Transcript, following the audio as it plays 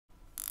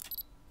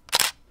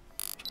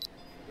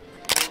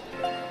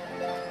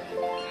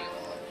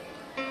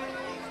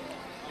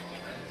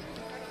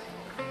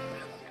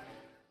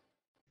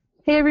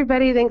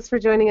everybody, thanks for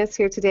joining us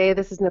here today.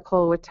 This is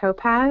Nicole with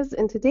Topaz.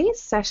 In today's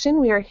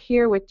session, we are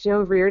here with Joe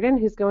Reardon,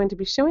 who's going to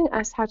be showing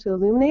us how to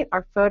illuminate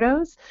our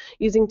photos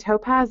using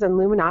Topaz and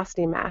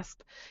Luminosity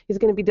Masks. He's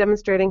going to be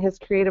demonstrating his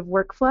creative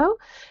workflow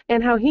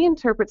and how he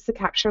interprets the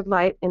captured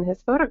light in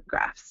his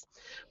photographs.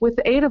 With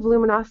the aid of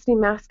luminosity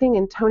masking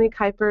and Tony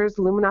Kuyper's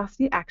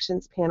Luminosity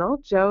Actions panel,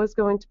 Joe is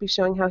going to be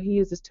showing how he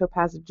uses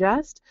Topaz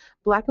Adjust,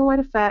 black and white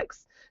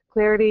effects,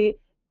 clarity,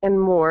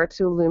 and more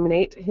to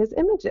illuminate his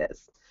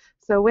images.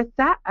 So with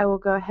that, I will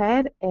go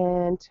ahead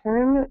and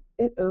turn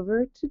it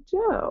over to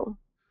Joe.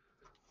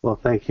 Well,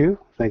 thank you.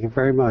 Thank you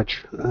very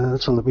much.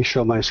 So let me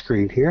show my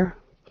screen here.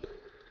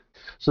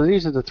 So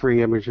these are the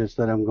three images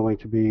that I'm going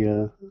to be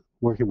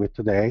working with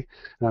today.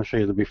 And I'll show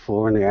you the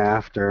before and the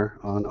after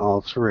on all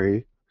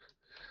three.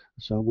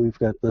 So we've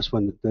got this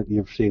one that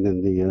you've seen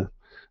in the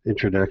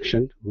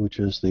introduction, which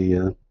is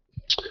the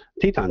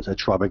Tetons at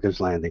Schwabiger's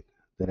Landing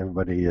that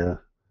everybody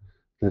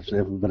that's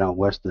ever been out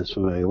west is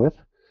familiar with.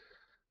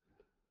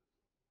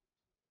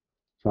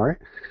 Sorry,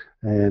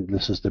 and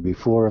this is the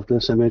before of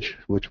this image,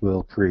 which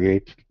we'll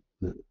create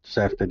this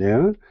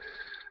afternoon.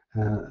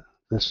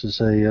 This is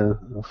a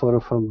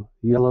photo from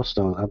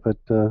Yellowstone up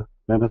at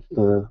Plymouth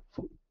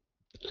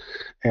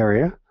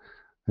area,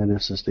 and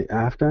this is the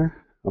after,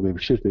 or maybe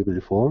excuse me,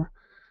 before.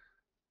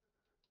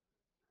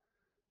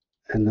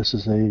 And this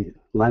is a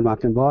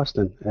landmark in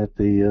Boston at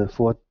the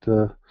Fort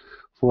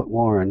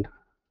Warren.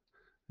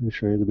 Let me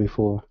show you the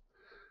before.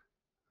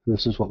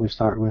 This is what we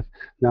start with.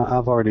 Now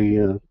I've already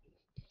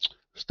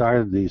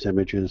started these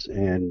images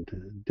and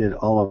did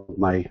all of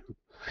my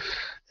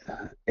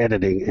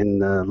editing in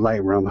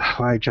Lightroom.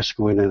 I just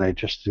go in and I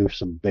just do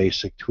some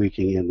basic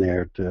tweaking in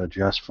there to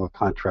adjust for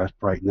contrast,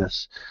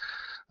 brightness,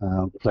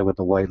 play with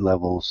the white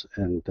levels,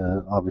 and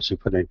obviously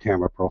put in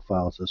camera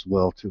profiles as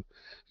well to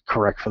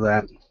correct for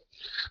that.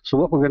 So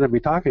what we're going to be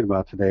talking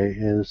about today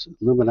is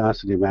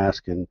luminosity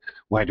mask and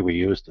why do we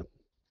use them.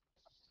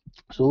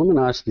 So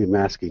luminosity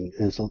masking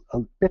is a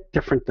bit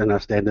different than a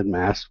standard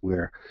mask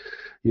where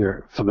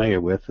you're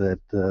familiar with that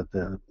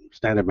the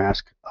standard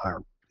masks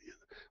are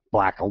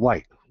black or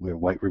white, where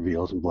white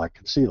reveals and black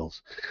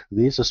conceals.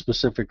 These are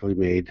specifically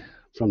made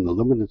from the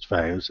luminance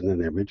values in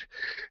an image,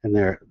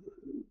 and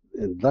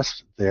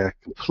thus they're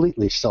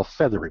completely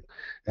self-feathering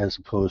as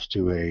opposed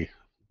to a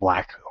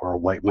black or a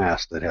white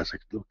mask that has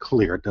a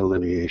clear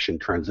delineation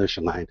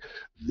transition line.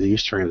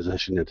 These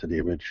transition into the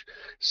image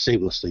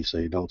seamlessly, so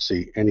you don't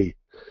see any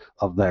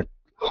of that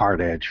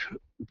hard edge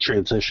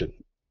transition.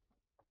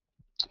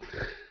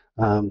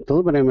 The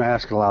illuminating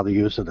mask allow the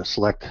user to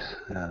select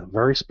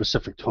very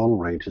specific tonal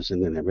ranges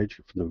in an image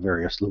from the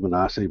various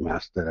luminosity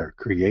masks that are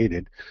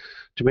created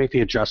to make the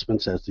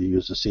adjustments as the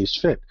user sees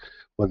fit,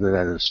 whether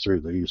that is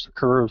through the use of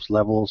curves,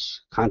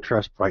 levels,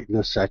 contrast,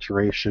 brightness,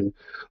 saturation,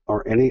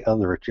 or any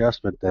other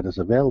adjustment that is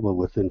available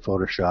within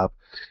Photoshop,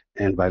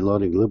 and by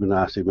loading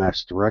luminosity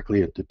masks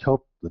directly into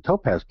the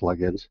Topaz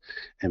plugins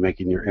and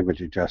making your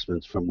image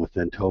adjustments from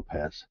within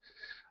Topaz.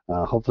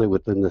 Hopefully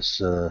within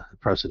this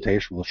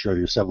presentation we'll show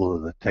you several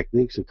of the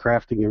techniques in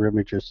crafting your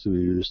images through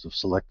the use of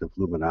selective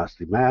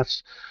luminosity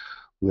masks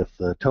with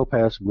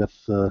Topaz with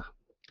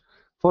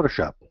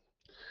Photoshop.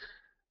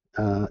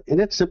 In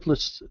its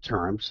simplest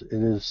terms,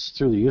 it is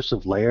through the use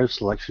of layers,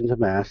 selections, and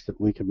masks that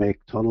we can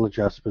make tonal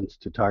adjustments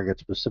to target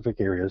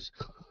specific areas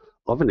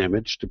of an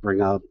image to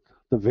bring out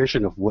the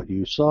vision of what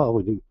you saw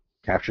when you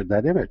captured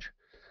that image.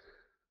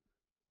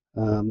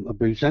 I'm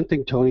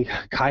presenting Tony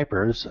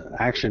Kuyper's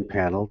action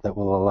panel that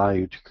will allow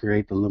you to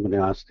create the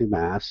luminosity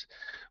mask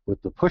with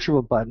the push of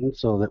a button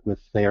so that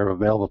they are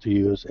available to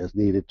use as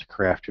needed to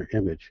craft your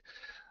image.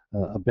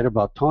 A bit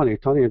about Tony.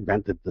 Tony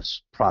invented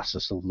this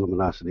process of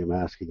luminosity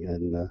masking,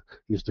 and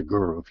he's the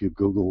guru. If you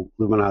Google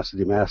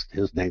luminosity mask,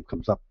 his name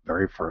comes up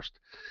very first.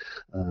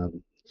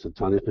 So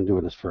Tony's been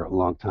doing this for a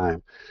long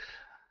time.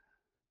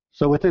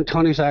 So within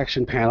Tony's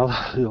action panel,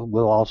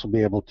 we'll also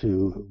be able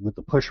to, with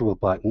the push of a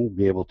button,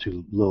 be able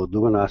to load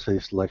luminosity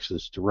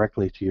selections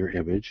directly to your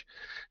image,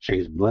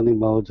 change blending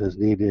modes as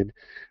needed,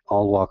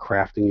 all while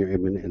crafting your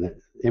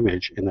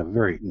image in a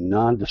very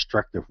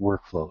non-destructive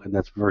workflow. And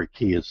that's very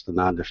key, is the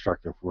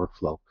non-destructive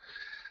workflow.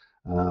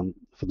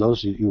 For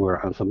those of you who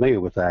are unfamiliar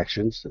with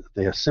actions,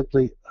 they are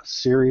simply a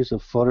series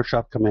of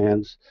Photoshop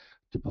commands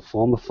to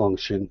perform a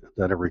function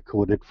that are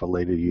recorded for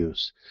later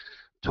use.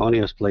 Tony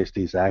has placed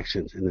these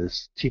actions in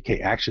his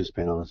TK Actions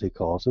panel, as he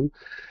calls them,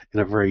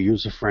 in a very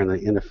user-friendly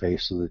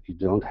interface so that you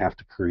don't have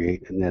to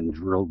create and then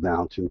drill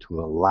down into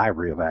a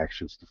library of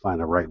actions to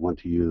find the right one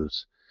to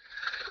use.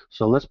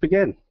 So let's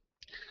begin.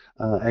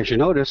 As you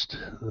noticed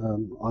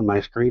on my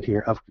screen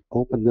here, I've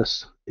opened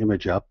this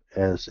image up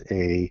as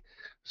a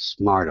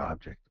smart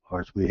object, or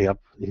as we have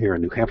here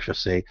in New Hampshire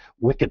say,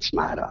 wicked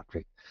smart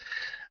object.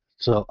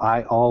 So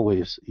I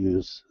always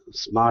use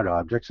smart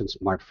objects and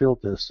smart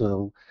filters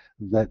so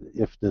that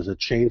if there's a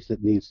change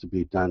that needs to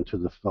be done to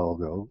the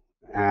photo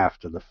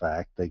after the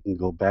fact, they can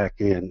go back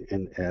in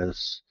and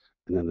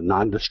in a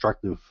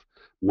non-destructive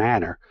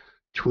manner,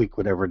 tweak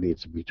whatever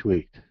needs to be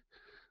tweaked.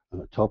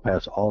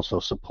 Topaz also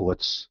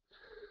supports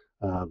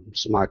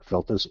smart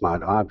filters,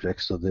 smart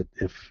objects, so that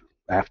if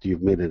after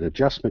you've made an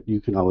adjustment, you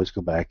can always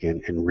go back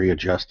in and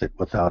readjust it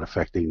without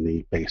affecting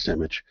the base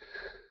image.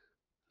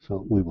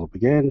 So we will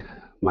begin.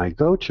 My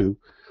go-to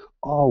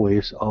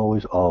always,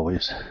 always,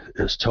 always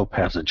is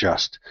Topaz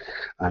Adjust.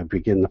 I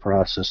begin the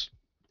process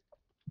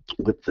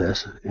with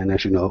this, and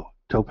as you know,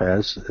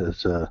 Topaz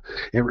is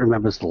it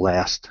remembers the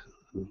last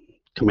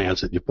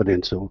commands that you put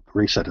in, so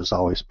reset is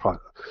always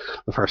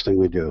the first thing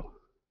we do.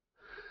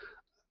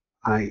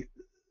 I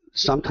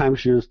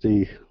sometimes use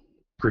the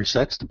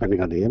presets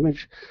depending on the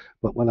image,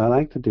 but what I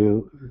like to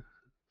do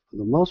for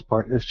the most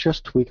part is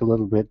just tweak a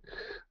little bit,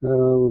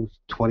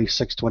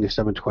 26,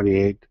 27,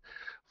 28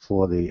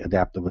 for the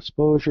adaptive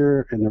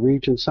exposure in the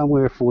region,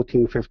 somewhere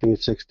 14, 15,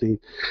 16.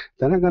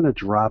 Then I'm going to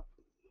drop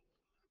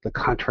the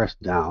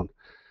contrast down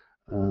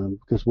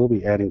because we'll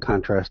be adding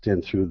contrast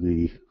in through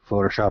the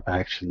Photoshop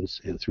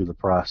actions and through the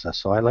process.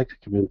 So I like to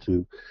come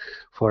into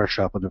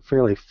Photoshop with a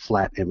fairly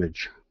flat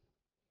image.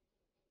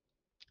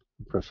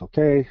 Press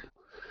OK.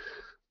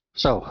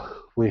 So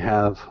we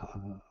have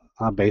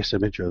our base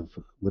image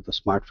with the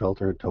smart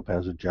filter and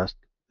Topaz Adjust,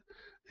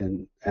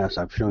 and as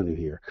I've shown you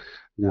here.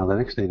 Now the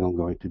next thing I'm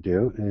going to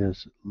do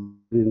is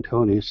in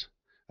Tony's,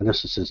 and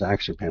this is his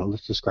action panel.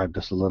 Let's describe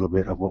just a little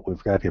bit of what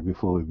we've got here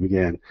before we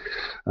begin.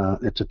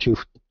 It's a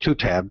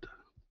two-tabbed,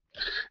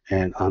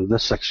 and on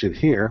this section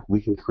here,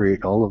 we can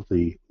create all of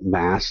the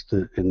masks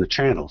in the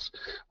channels,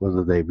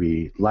 whether they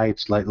be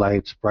lights, light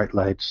lights, bright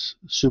lights,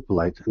 super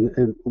lights,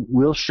 and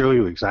we'll show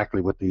you exactly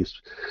what these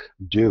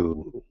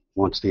do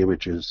once the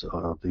images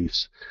of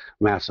these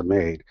masks are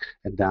made.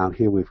 And down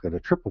here we've got a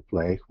triple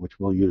play, which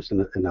we'll use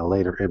in a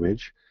later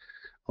image.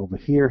 Over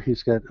here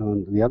he's got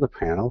on the other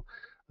panel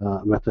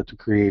a method to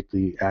create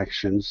the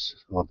actions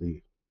or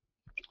the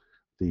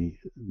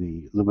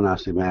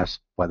luminosity mask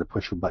by the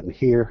push of a button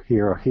here,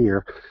 here, or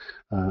here,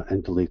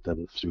 and delete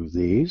them through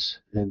these.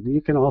 And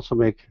you can also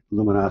make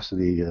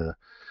luminosity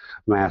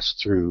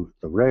masks through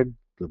the red,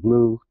 the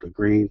blue, the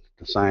green,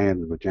 the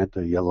cyan, the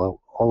magenta, yellow,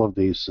 all of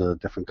these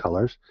different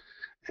colors.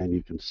 And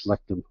you can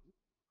select them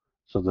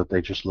so that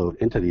they just load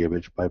into the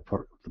image by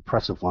the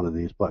press of one of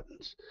these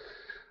buttons.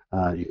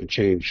 You can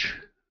change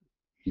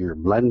your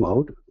blend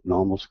mode,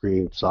 normal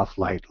screen, soft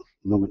light,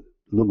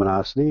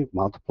 luminosity,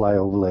 multiply,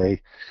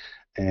 overlay,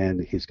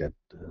 and he's got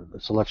a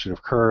selection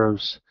of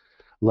curves,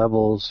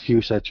 levels,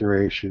 hue,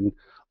 saturation,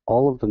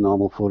 all of the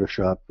normal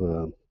Photoshop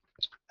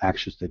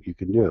actions that you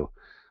can do.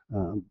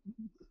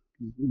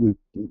 We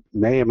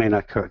may or may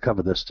not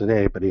cover this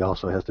today, but he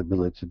also has the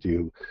ability to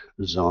do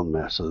zone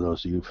masks. So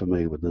those of you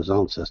familiar with the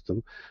zone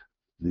system,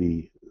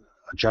 the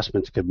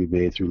adjustments can be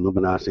made through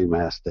luminosity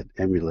masks that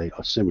emulate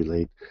or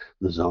simulate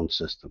the zone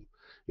system.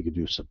 You can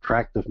do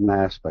subtractive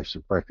masks by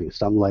subtracting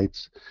some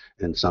lights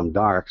and some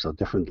darks, or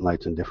different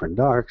lights and different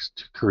darks,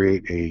 to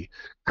create a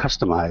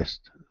customized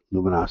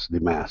luminosity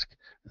mask,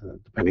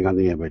 depending on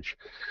the image.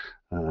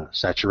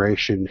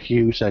 Saturation,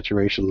 hue,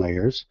 saturation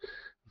layers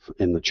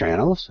in the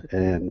channels,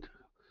 and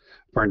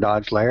burn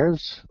dodge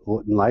layers,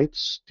 Orton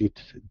lights,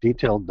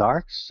 detailed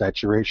darks,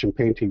 saturation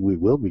painting we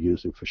will be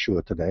using for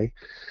sure today,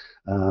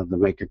 the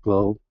make it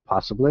glow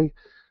possibly,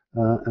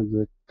 and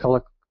the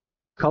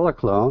color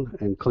clone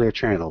and clear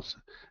channels,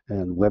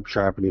 and web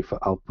sharpening for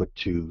output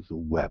to the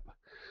web.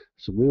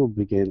 So we will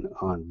begin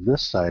on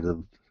this side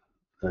of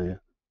the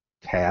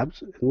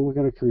tabs, and we're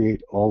going to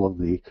create all of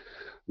the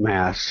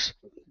masks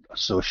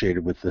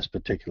associated with this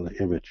particular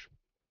image.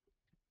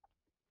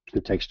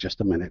 It takes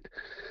just a minute.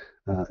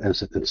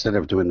 Instead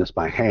of doing this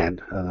by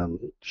hand,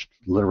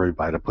 literally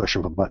by the push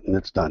of a button,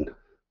 it's done.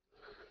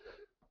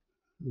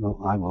 Well,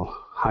 I will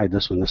hide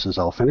this when this is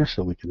all finished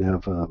so we can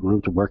have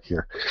room to work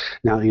here.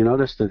 Now you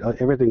notice that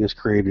everything is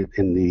created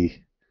in the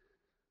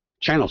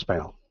channels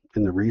panel.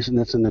 And the reason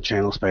it's in the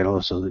channels panel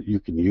is so that you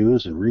can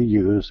use and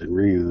reuse and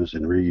reuse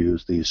and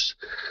reuse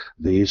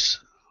these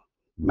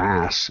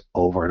masks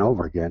over and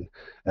over again,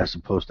 as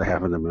opposed to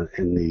having them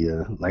in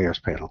the layers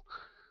panel.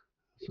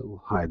 So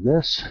we'll hide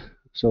this.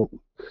 So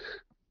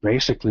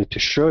basically, to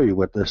show you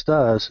what this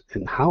does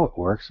and how it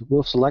works,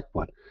 we'll select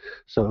one.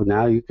 So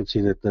now you can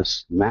see that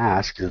this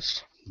mask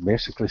is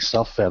basically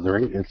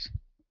self-feathering. It's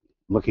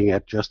looking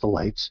at just the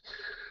lights,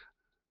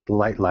 the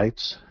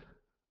lights,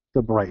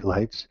 the bright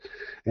lights.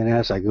 And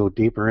as I go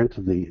deeper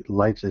into the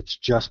lights, it's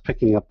just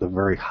picking up the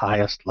very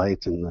highest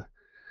lights. And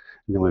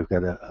then we've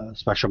got a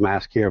special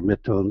mask here,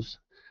 midtones,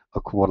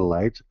 a quarter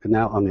lights. And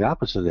now on the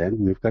opposite end,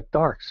 we've got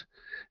darks.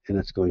 And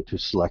it's going to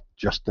select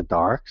just the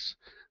darks,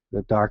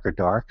 the darker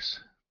darks,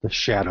 the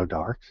shadow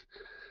darks,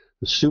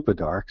 the super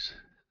darks,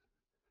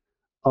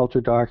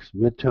 ultra darks,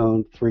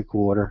 midtone,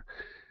 three-quarter,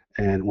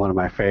 and one of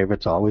my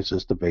favorites always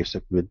is the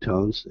basic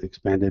midtones,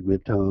 expanded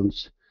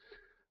midtones,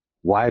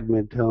 wide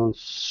midtones,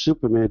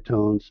 super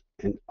midtones,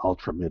 and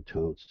ultra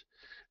midtones.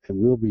 And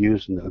we'll be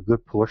using a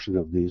good portion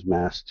of these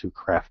masks to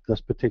craft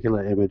this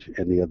particular image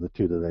and the other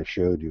two that I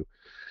showed you.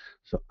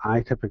 So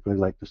I typically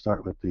like to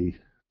start with the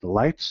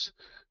lights,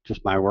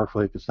 just my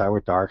workflow. You can start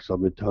with darks or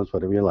midtones,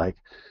 whatever you like.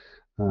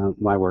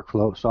 My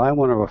workflow. So I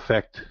want to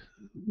affect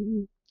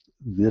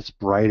this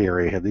bright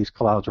area. These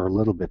clouds are a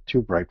little bit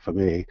too bright for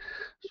me,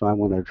 so I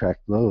want to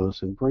attract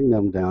those and bring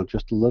them down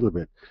just a little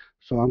bit.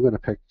 So I'm going to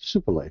pick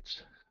super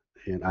lights,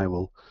 and I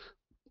will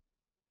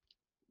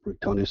bring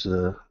Tony's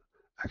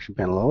action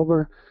panel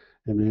over,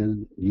 and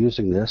then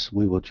using this,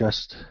 we will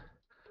just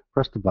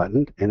press the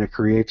button, and it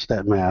creates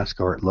that mask,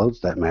 or it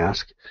loads that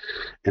mask,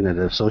 and it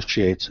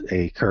associates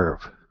a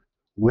curve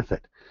with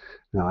it.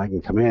 Now I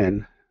can come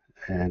in,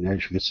 and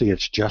as you can see,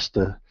 it's just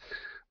the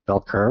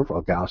bell curve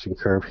or Gaussian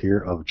curve here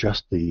of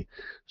just the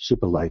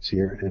super lights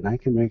here, and I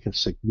can make a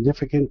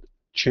significant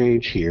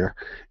change here,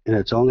 and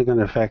it's only going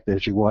to affect,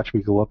 as you watch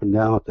me go up and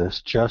down with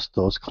this, just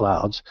those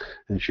clouds,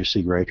 as you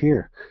see right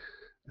here,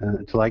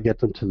 until I get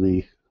them to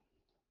the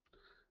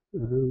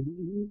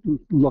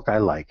look I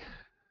like.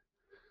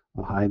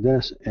 I'll hide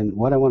this, and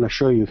what I want to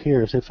show you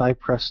here is if I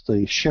press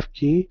the shift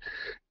key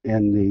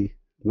and the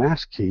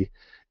mask key,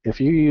 if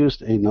you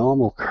used a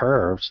normal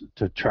curves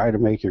to try to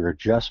make your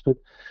adjustment,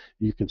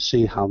 you can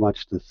see how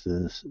much this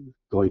is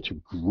going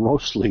to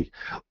grossly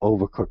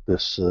overcook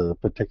this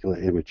particular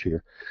image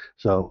here.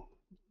 So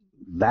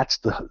that's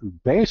the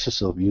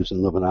basis of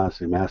using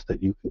luminosity mask,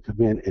 that you can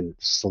come in and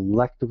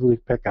selectively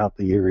pick out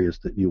the areas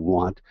that you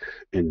want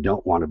and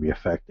don't want to be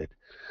affected.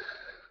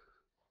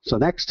 So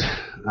next,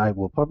 I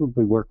will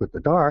probably work with the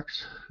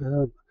darks.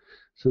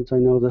 Since I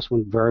know this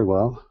one very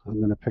well, I'm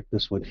going to pick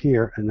this one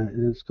here,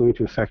 and it's going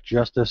to affect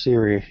just this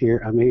area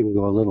here. I may even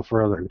go a little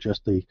further and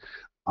just the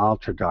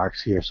ultra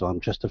darks here, so I'm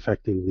just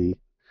affecting the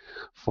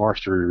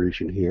forestry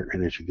region here,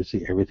 and as you can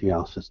see, everything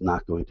else is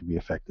not going to be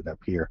affected up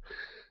here.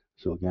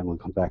 So again, we'll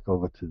come back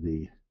over to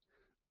the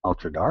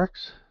ultra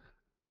darks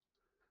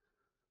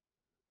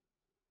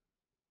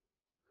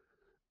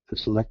and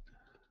select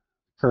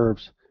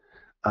curves.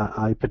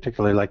 I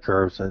particularly like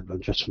curves. I'm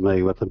just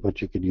familiar with them,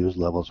 but you could use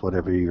levels,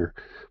 whatever your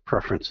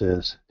preference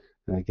is.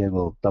 And again,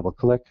 we'll double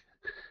click,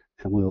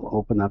 and we'll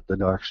open up the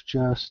darks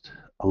just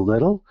a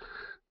little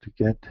to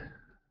get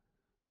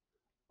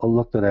a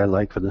look that I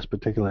like for this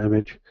particular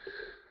image.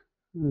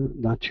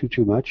 Not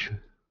too much.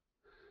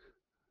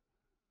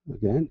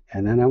 Again,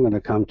 and then I'm going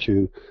to come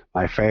to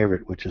my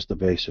favorite, which is the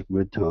basic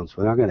midtones.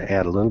 But I'm going to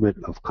add a little bit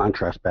of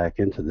contrast back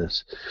into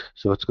this.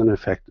 So it's going to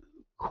affect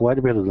quite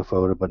a bit of the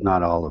photo, but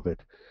not all of it.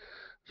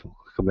 So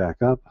come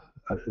back up,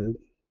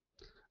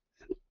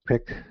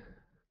 pick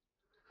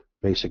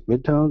basic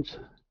midtones,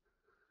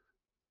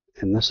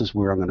 and this is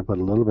where I'm going to put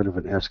a little bit of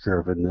an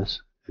S-curve in this,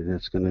 and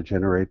it's going to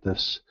generate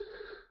this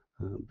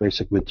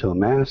basic midtone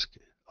mask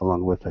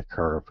along with a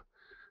curve.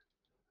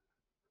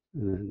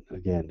 And then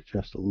again,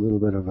 just a little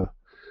bit of a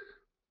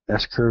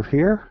S-curve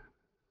here,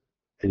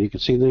 and you can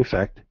see the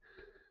effect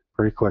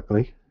pretty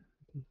quickly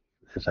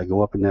as I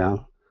go up and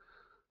down.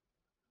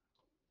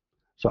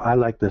 So I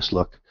like this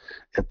look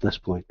at this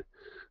point.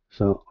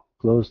 So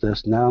close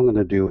this. Now I'm going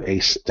to do a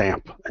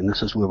stamp, and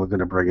this is where we're going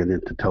to bring it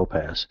into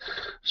Topaz.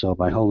 So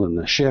by holding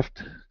the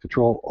Shift,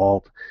 Control,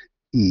 Alt,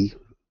 E,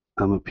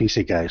 I'm a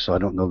PC guy, so I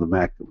don't know the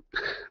Mac,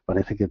 but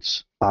I think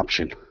it's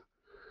Option.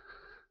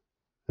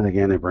 And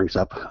again, it brings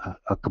up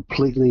a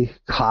completely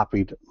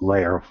copied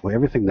layer for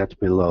everything that's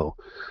below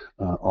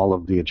all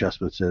of the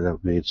adjustments that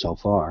I've made so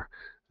far.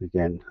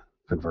 Again,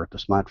 convert to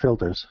smart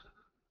filters,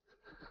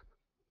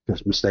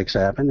 because mistakes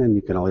happen and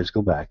you can always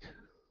go back.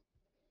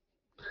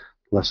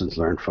 Lessons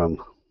learned from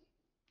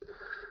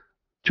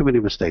too many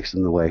mistakes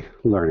in the way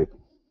learning.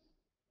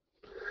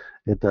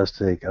 It does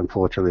take,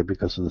 unfortunately,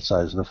 because of the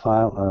size of the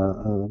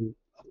file,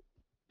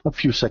 a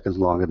few seconds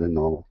longer than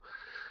normal.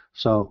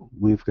 So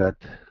we've got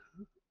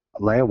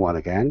layer 1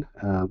 again,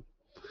 and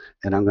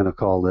I'm going to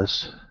call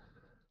this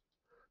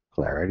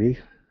clarity.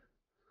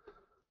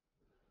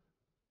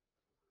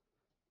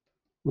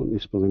 Well, the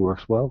spelling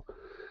works well.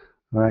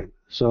 All right,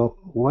 so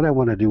what I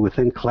want to do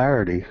within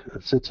clarity,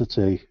 since it's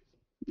a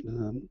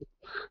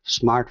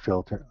smart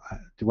filter,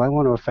 do I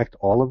want to affect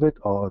all of it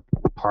or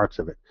parts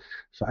of it?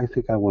 So I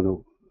think I want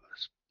to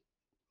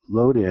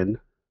load in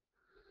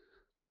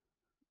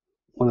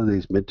one of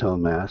these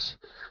midtone masks.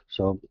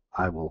 So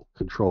I will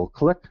control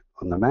click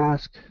on the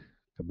mask,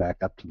 go back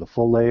up to the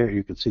full layer.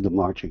 You can see the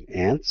marching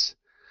ants.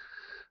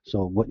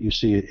 So what you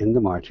see in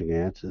the marching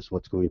ants is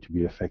what's going to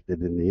be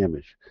affected in the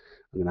image.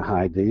 I'm going to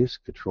hide these,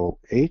 Control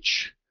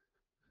H.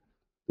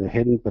 They're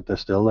hidden, but they're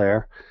still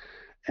there.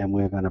 And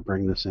we're going to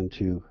bring this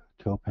into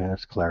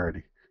Topaz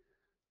Clarity.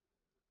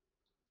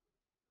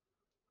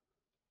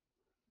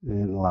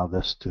 And allow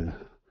this to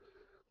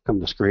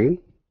come to screen.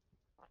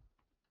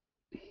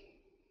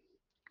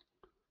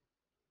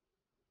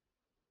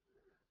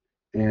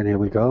 And here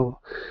we go.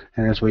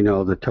 And as we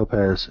know, the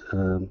Topaz,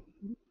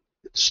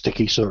 it's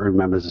sticky, so it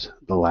remembers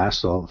the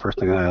last. So the first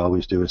thing I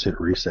always do is hit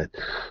reset.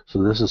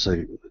 So this is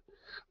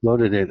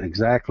loaded in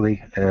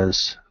exactly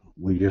as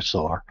we just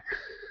saw.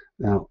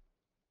 Now,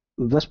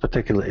 this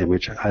particular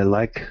image, I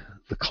like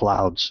the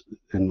clouds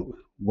and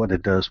what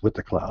it does with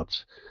the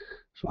clouds.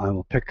 So I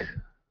will pick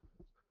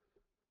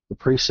the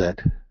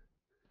preset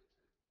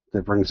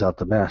that brings out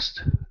the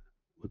best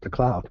with the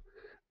cloud.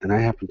 And I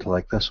happen to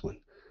like this one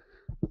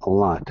a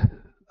lot.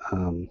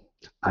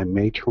 I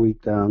may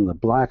tweak down the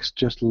blacks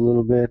just a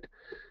little bit,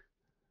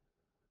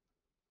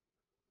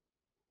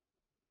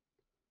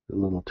 a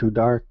little too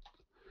dark,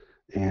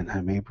 and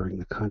I may bring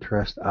the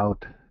contrast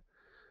out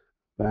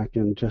back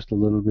in just a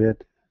little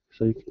bit.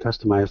 So you can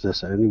customize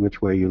this any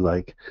which way you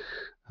like.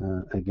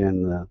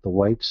 Again, the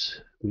whites,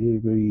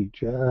 maybe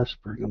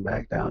just bring them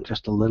back down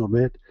just a little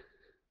bit.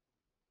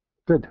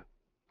 Good.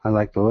 I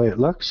like the way it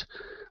looks.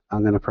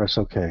 I'm going to press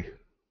OK.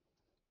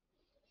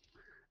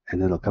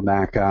 And it'll come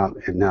back out.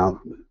 And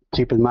now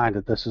keep in mind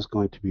that this is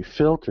going to be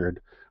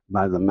filtered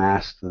by the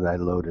mask that I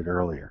loaded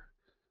earlier.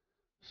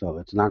 So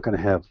it's not going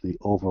to have the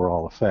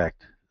overall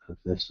effect.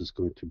 This is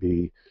going to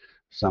be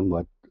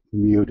somewhat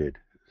muted.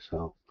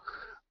 So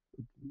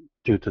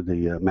due to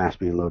the mask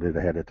being loaded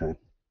ahead of time.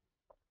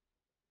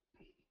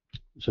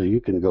 So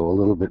you can go a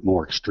little bit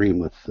more extreme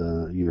with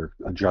your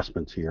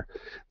adjustments here.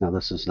 Now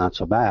this is not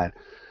so bad.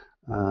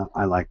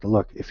 I like the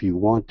look. If you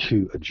want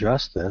to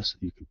adjust this,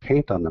 you can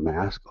paint on the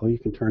mask, or you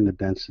can turn the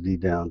density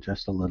down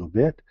just a little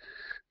bit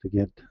to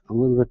get a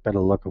little bit better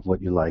look of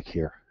what you like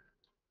here.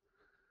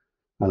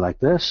 I like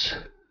this.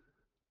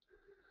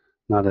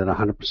 Not at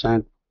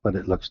 100%, but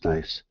it looks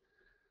nice.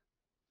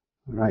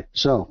 All right,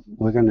 so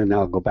we're going to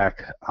now go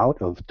back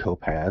out of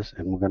Topaz,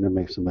 and we're going to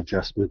make some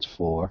adjustments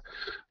for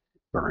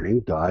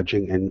burning,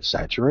 dodging, and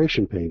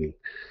saturation painting.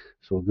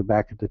 So we'll go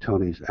back into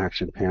Tony's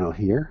action panel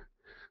here.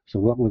 So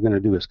what we're going to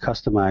do is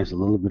customize a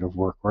little bit of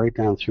work right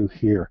down through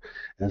here.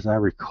 As I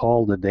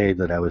recall the day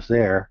that I was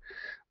there,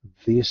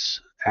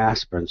 these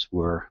aspens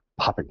were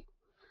popping,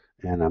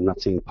 and I'm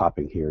not seeing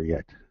popping here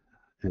yet.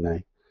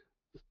 And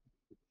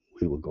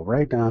we will go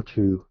right down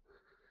to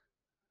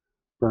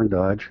burn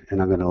dodge,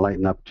 and I'm going to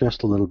lighten up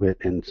just a little bit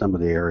in some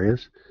of the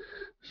areas.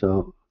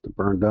 So the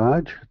burn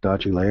dodge,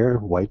 dodging layer,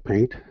 white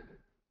paint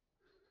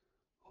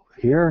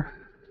over here,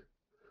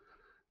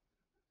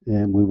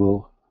 and we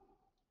will,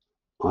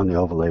 on the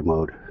overlay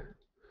mode,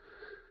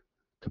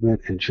 come in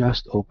and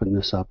just open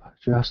this up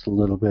just a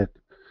little bit.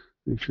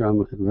 Make sure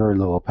I'm at very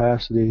low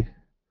opacity,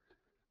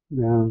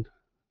 down,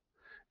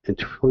 and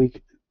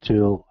tweak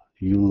till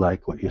you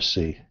like what you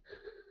see.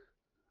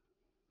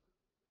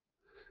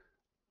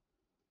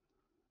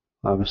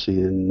 Obviously,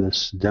 in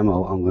this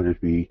demo, I'm going to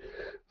be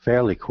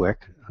fairly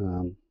quick.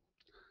 If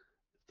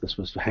this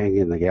was hanging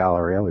in the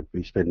gallery, I would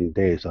be spending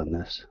days on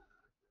this.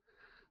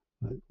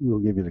 But we'll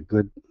give you the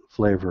good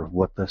flavor of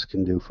what this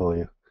can do for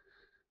you.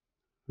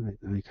 Right,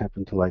 I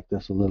happen to like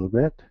this a little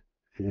bit,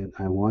 and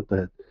I want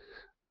the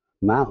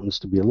mountains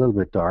to be a little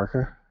bit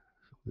darker.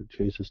 We'll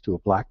change this to a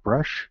black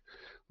brush.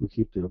 We'll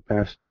keep the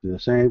opacity the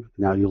same.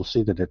 Now you'll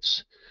see that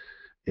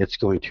it's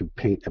going to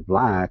paint a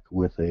black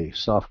with a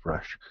soft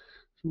brush.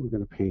 So we're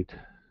going to paint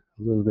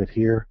a little bit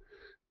here,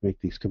 make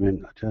these come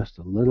in just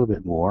a little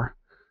bit more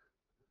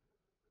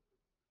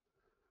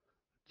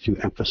to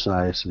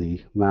emphasize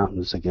the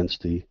mountains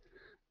against the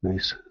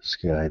nice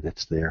sky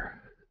that's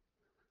there.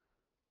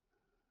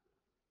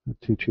 Not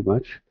too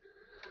much.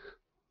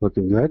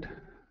 Looking good.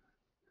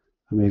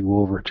 I may go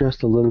over it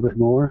just a little bit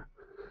more,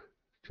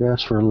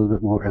 just for a little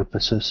bit more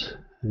emphasis.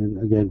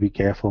 And again, be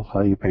careful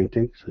how you're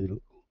painting, so you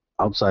don't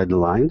outside the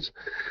lines.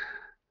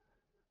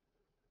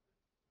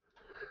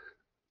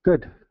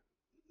 Good.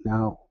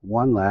 Now,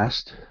 one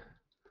last,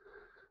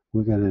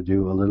 we're going to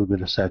do a little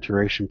bit of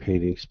saturation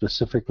painting,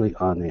 specifically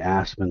on the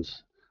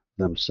aspens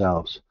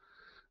themselves.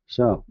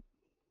 So,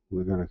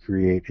 we're going to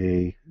create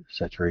a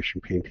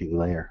saturation painting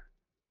layer.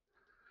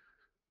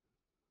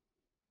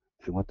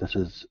 And what this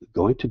is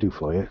going to do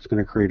for you, it's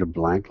going to create a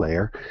blank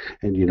layer.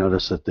 And you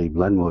notice that the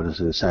blend mode is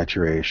in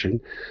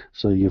saturation.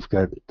 So you've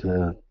got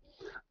a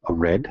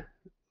red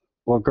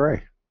or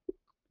gray.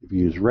 If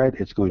you use red,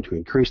 it's going to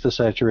increase the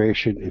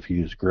saturation. If you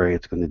use gray,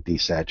 it's going to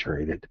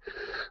desaturate it.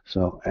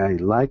 So I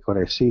like what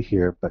I see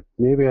here, but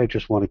maybe I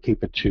just want to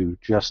keep it to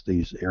just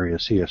these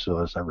areas here. So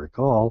as I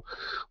recall,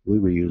 we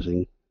were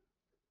using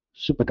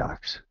super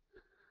darks.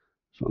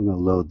 So I'm going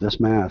to load this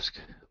mask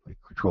by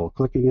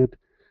control-clicking it,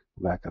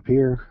 go back up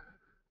here.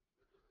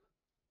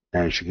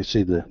 As you can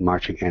see, the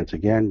marching ants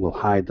again will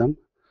hide them.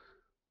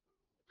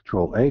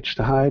 Control-H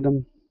to hide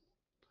them.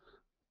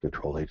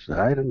 Control-H to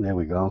hide them. There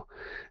we go.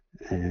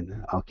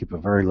 And I'll keep a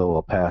very low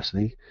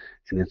opacity,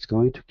 and it's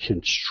going to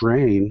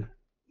constrain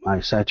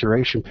my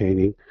saturation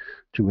painting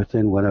to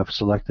within what I've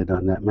selected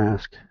on that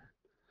mask.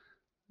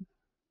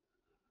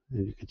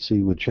 And you can see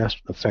we're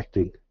just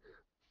affecting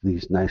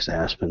these nice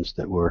aspens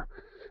that were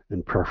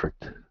in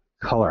perfect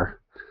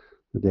color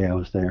the day I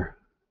was there.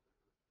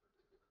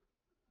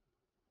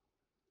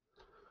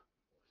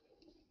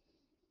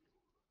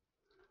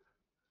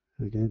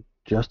 Again,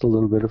 just a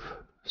little bit of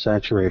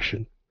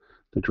saturation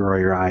to draw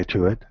your eye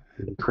to it.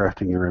 And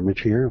crafting your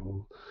image here, a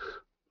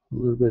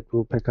little bit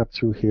we'll pick up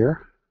through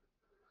here.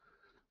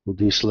 We'll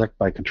deselect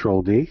by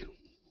Control D,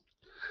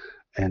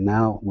 and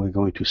now we're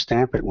going to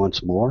stamp it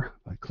once more.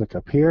 I click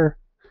up here,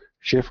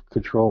 Shift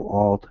Control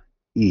Alt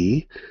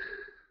E,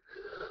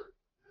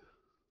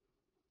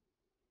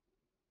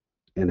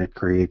 and it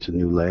creates a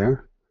new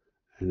layer.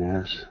 And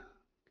as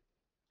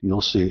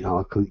you'll see,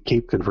 I'll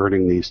keep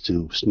converting these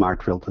to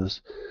smart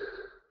filters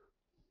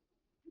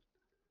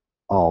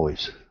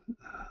always.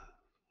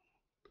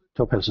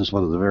 Topaz is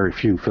one of the very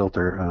few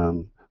filters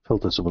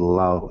filters that will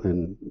allow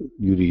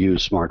you to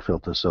use smart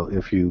filters. So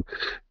if you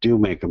do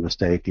make a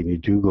mistake and you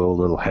do go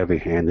a little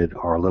heavy-handed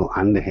or a little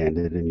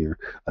underhanded in your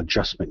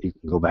adjustment, you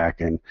can go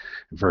back and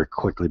very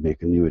quickly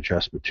make a new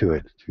adjustment to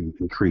it to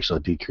increase or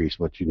decrease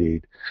what you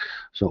need.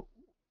 So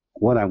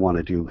what I want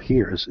to do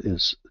here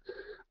is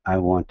I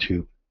want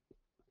to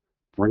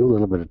bring a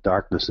little bit of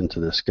darkness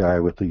into the sky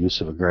with the use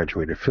of a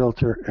graduated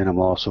filter, and I'm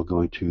also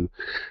going to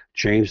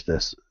change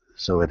this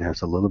so it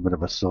has a little bit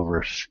of a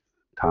silverish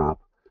top.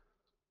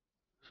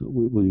 So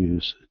we will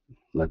use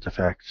lens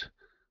effects.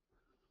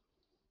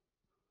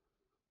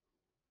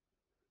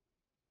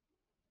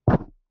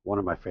 One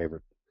of my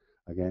favorite.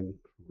 Again,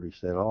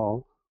 reset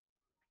all.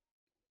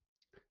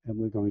 And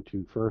we're going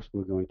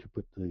to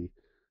put the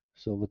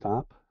silver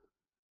top.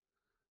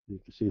 You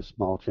can see a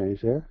small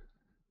change there,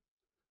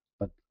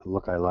 but a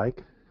look I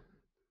like.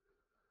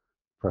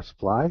 Press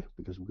apply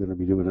because we're going to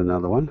be doing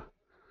another one.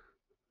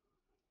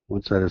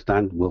 Once that is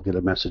done, we'll get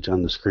a message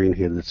on the screen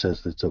here that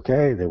says it's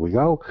okay. There we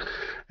go.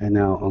 And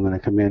now I'm going to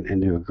come in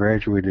and do a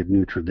graduated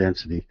neutral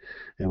density.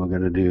 And we're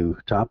going to do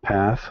top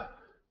half,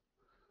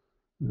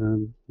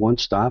 one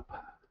stop.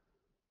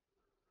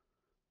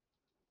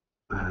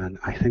 And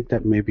I think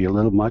that may be a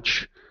little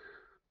much.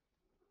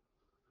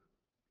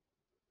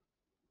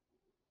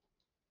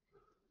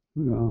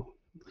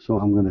 So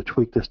I'm going to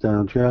tweak this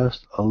down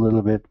just a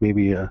little bit,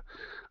 maybe a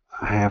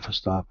half a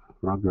stop,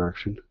 wrong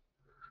direction.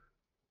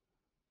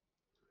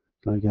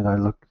 Again,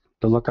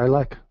 the look I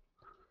like.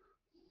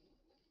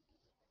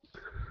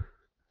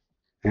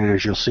 And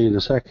as you'll see in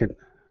a second,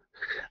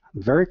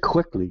 very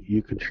quickly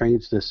you can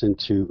change this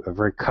into a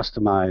very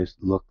customized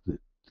look that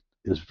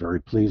is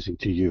very pleasing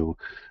to you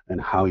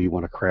and how you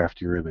want to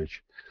craft your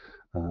image.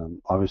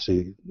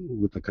 Obviously,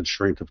 with the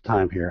constraint of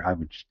time here, I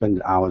would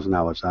spend hours and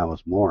hours and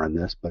hours more on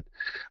this, but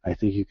I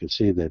think you can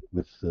see that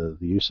with the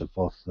use of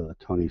both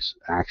Tony's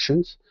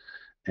actions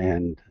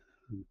and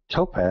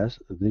Topaz,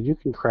 that you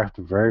can craft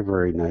a very,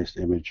 very nice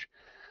image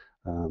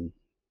to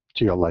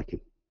your liking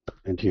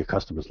and to your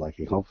customer's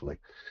liking, hopefully.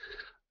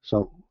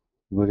 So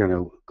we're going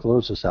to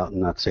close this out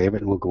and not save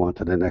it, and we'll go on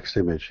to the next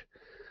image.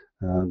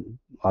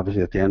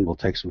 Obviously, at the end, we'll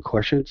take some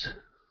questions.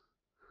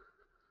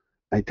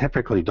 I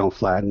typically don't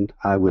flatten.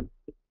 I would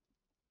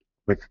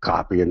make a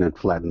copy and then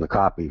flatten the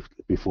copy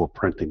before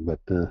printing, but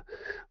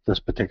this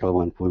particular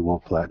one, we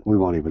won't flatten. We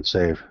won't even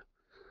save.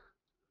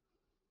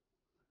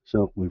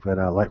 So we've got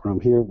our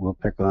Lightroom here. We'll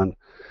pick on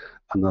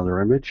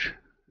another image,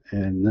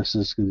 and this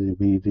is going to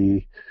be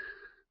the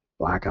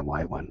black and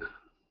white one.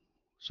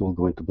 So we'll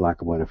go into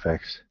black and white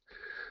effects.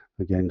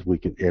 Again, we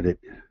can edit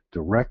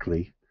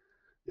directly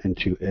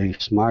into a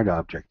smart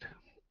object.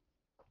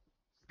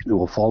 It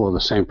will follow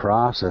the same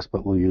process,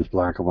 but we'll use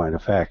black and white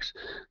effects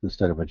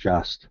instead of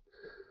adjust.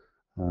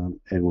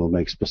 And we'll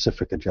make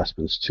specific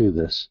adjustments to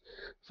this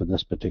for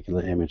this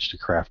particular image to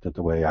craft it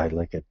the way I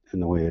like it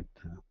and the way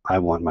I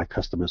want my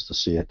customers to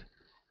see it.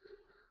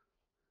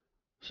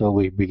 So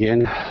we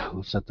begin.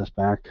 We'll set this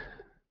back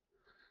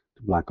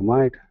to black and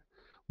white.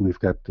 We've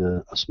got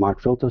a smart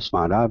filter,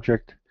 smart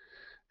object,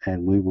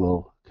 and we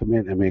will come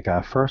in and make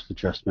our first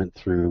adjustment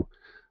through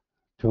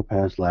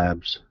Topaz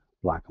Labs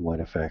black and white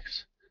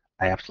effects.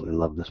 I absolutely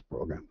love this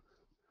program.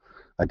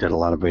 I did a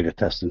lot of beta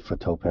testing for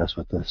Topaz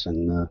with this,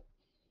 and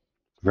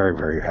very,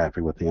 very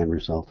happy with the end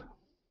result.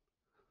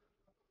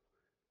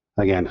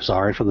 Again,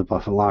 sorry for the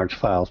large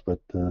files, but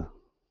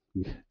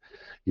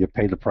you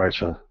pay the price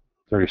for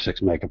 36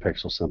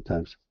 megapixels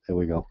sometimes. There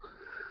we go.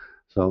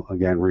 So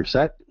again,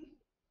 reset.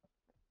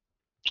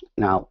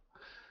 Now,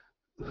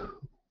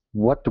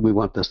 what do we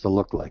want this to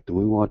look like? Do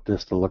we want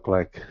this to look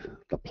like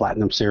the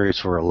Platinum series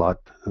for a lot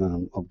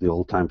of the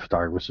old-time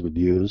photographers would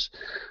use?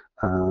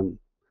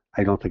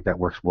 I don't think that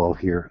works well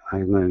here.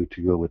 I'm going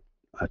to go with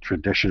a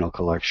traditional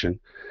collection.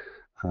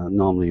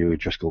 Normally you would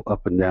just go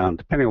up and down,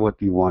 depending on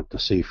what you want to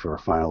see for a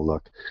final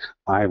look.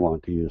 I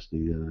want to use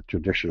the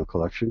traditional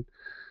collection.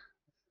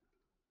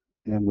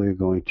 And we're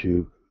going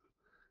to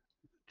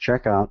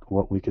check out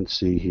what we can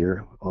see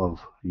here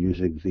of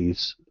using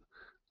these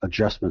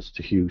adjustments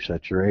to hue,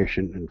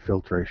 saturation, and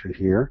filtration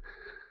here.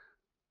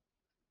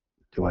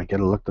 Do I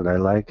get a look that I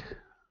like?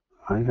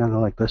 I kind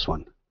of like this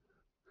one.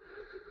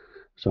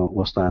 So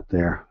we'll start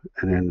there.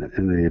 And then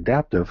in the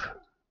adaptive,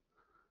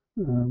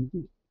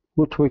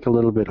 we'll tweak a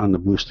little bit on the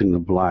boosting the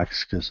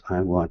blacks because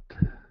I want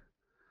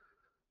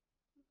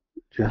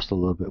just a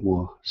little bit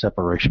more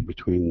separation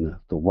between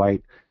the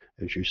white,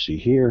 as you see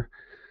here,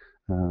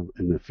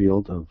 in the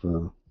field of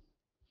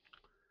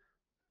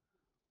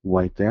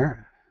white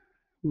there.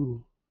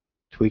 We'll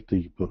tweak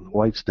the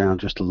whites down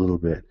just a little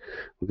bit.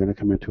 We're going to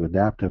come into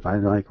adaptive. I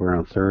like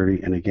around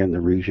 30, and again,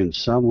 the region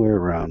somewhere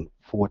around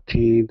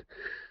 14,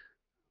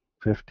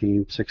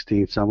 15,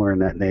 16, somewhere in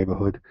that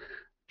neighborhood,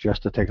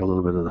 just to take a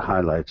little bit of the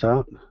highlights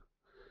out.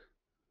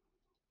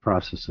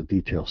 Process the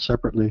details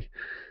separately.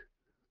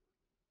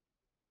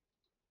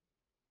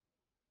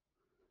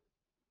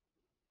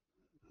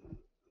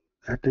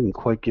 That didn't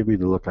quite give me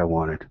the look I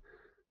wanted.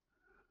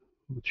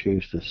 We'll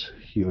change this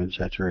hue and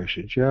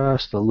saturation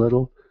just a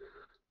little.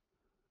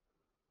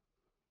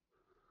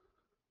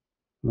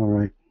 All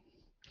right.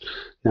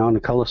 Now on the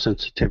color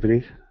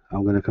sensitivity,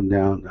 I'm going to come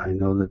down. I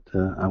know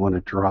that I want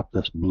to drop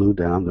this blue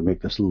down to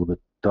make this a little bit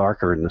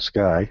darker in the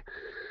sky.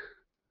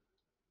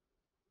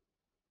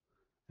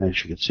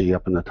 As you can see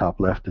up in the top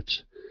left,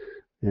 it's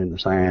in the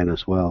cyan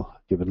as well.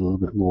 Give it a little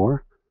bit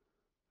more.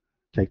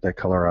 Take that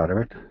color out of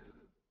it.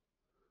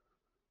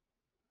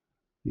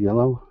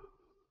 Yellow.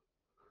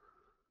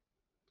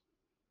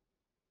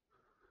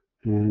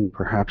 And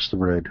perhaps the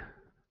red.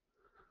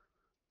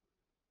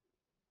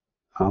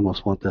 I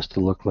almost want this to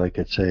look like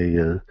it's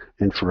a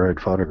infrared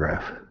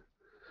photograph,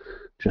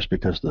 just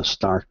because of the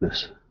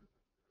starkness.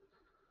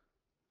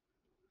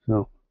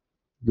 So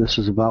this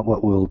is about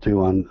what we'll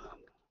do on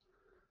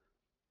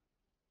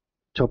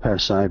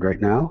Topaz side right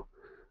now.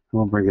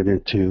 We'll bring it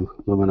into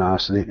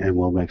Luminosity and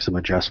we'll make some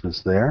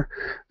adjustments there,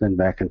 then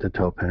back into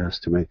Topaz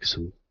to make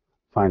some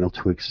final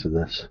tweaks to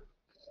this.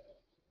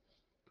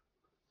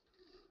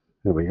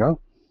 There we go.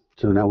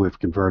 So now we've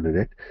converted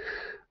it.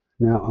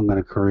 Now I'm going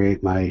to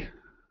create my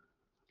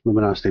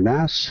luminosity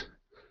masks.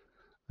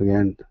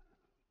 Again,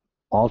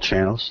 all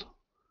channels,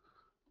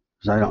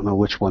 because I don't know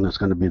which one is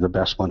going to be the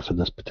best one for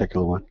this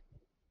particular one.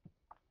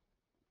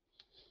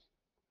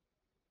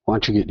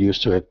 Once you get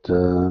used to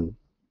it,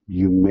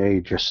 you may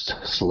just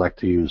select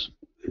to use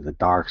either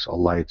darks or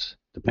lights,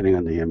 depending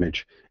on the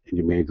image, and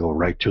you may go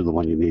right to the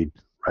one you need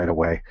right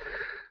away.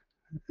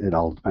 It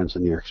all depends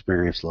on your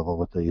experience level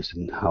with these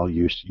and how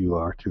used you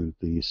are to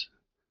these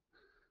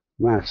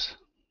masks.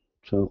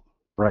 So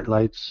bright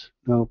lights,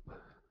 nope.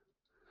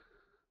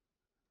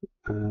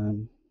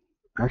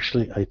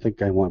 Actually, I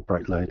think I want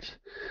bright lights.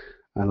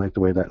 I like the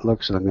way that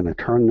looks, and I'm going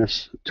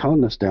to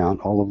tone this down,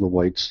 all of the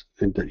whites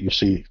that you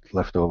see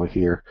left over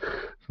here.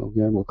 So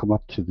again, we'll come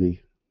up to the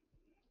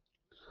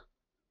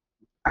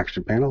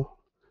action panel,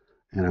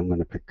 and I'm going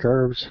to pick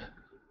curves.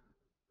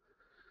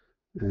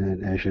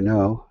 And as you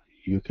know,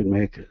 you can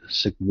make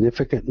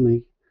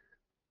significantly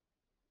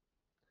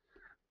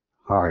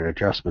hard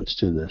adjustments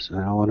to this. And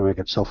I don't want to make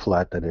it so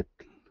flat that it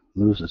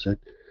loses it.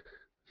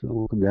 So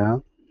we'll come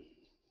down.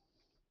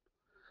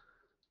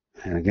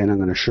 And again, I'm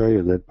going to show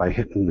you that by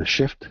hitting the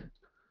shift,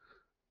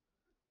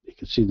 you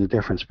can see the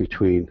difference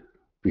between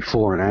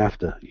before and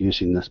after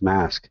using this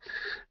mask.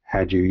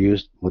 Had you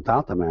used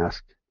without the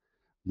mask,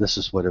 this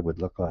is what it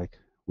would look like.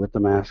 With the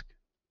mask,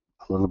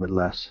 a little bit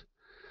less.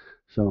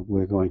 So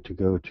we're going to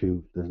go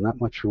to, there's not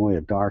much in the way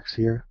of darks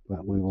here,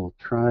 but we will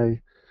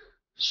try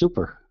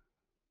super,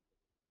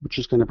 which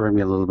is going to bring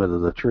me a little bit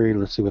of the tree.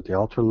 Let's see what the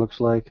ultra looks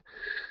like.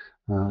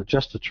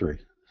 Just the tree.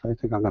 So I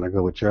think I'm going to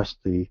go with just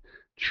the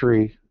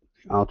tree,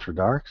 the ultra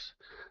darks.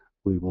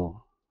 We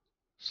will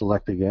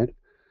select again,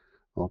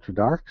 ultra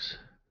darks.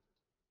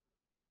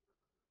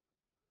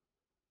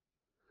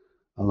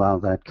 Allow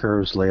that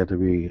curves layer to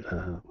be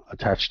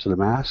attached to the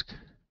mask.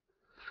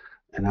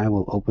 And I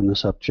will open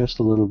this up just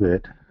a little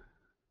bit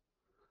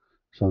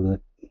so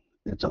that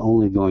it's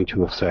only going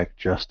to affect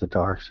just the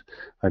darks.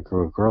 If I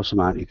go a gross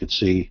amount, you can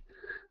see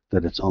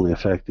that it's only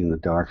affecting the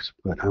darks,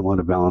 but I want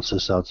to balance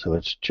this out so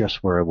it's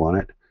just where I want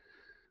it.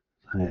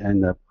 I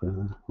end up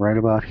right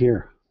about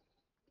here.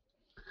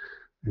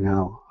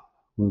 Now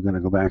we're going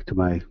to go back to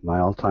my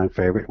all-time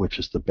favorite, which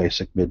is the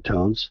basic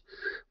midtones.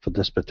 For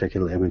this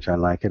particular image, I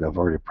like it. I've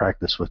already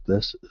practiced with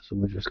this, so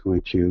we're just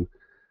going to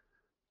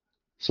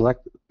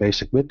select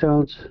basic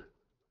midtones,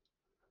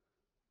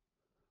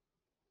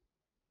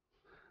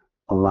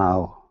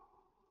 allow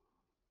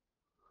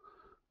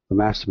the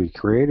mask to be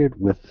created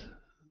with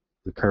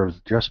the curves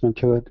adjustment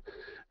to it.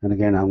 And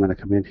again, I'm going to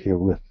come in here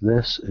with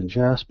this and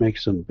just make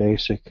some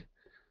basic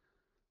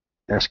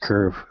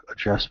S-curve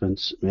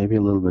adjustments, maybe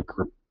a little bit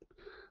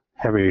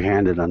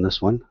heavy-handed on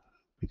this one,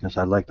 because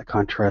I like the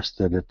contrast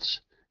that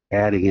it's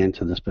adding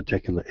into this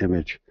particular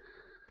image.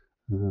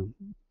 A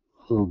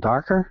little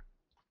darker.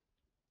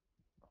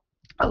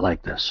 I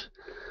like this.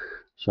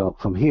 So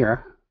from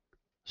here,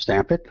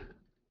 stamp it.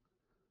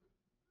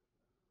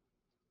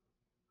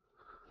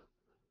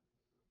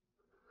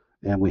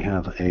 And we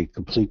have a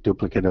complete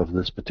duplicate of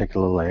this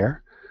particular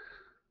layer.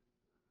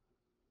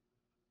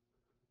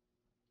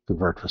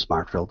 Convert for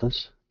smart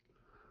filters.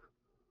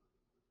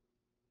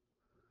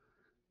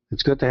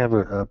 It's good to have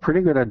a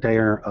pretty good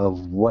idea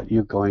of what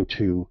you're going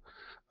to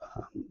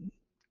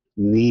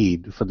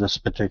need for this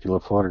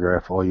particular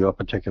photograph or your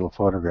particular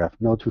photograph.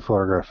 No two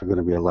photographs are going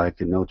to be alike,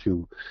 and no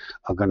two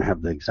are going to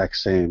have the exact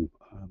same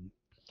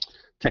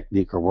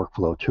technique or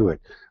workflow to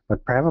it. But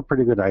have a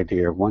pretty good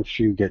idea once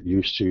you get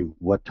used to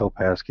what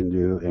Topaz can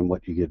do and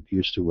what you get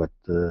used to what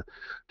the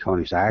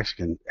Tony's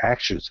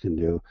actions can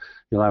do,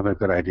 you'll have a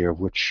good idea of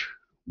which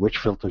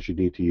filters you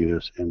need to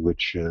use and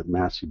which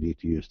masks you need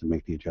to use to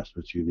make the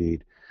adjustments you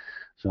need.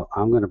 So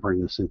I'm going to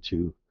bring this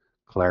into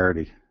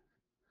clarity.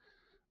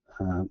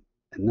 And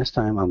this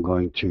time I'm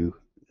going to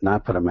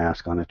not put a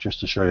mask on it, just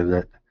to show you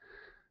that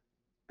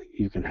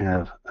you can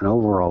have an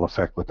overall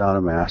effect without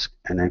a mask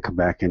and then come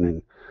back in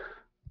and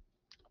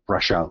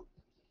brush out.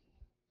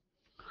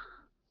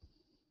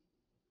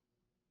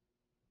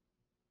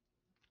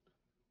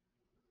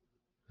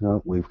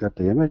 So we've got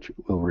the image,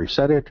 we'll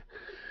reset it,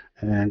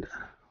 and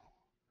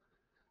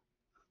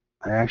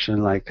I actually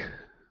like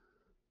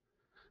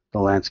the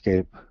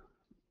landscape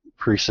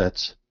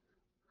presets.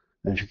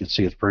 As you can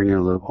see, it's bringing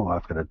a little, oh,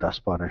 I've got a dust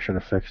spot I should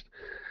have fixed.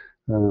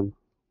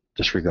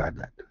 Disregard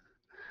that.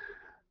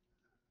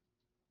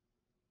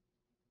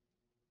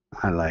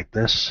 I like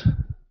this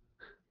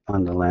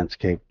on the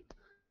landscape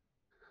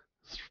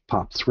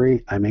pop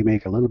 3. I may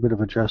make a little bit of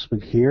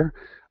adjustment here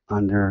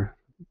under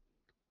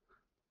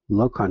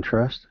low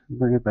contrast.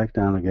 Bring it back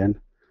down again.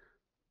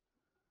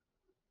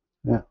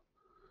 Yeah,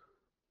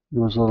 it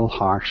was a little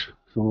harsh,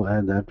 so we'll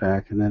add that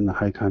back. And then the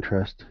high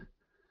contrast,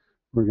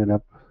 bring it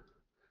up,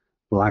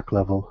 black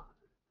level,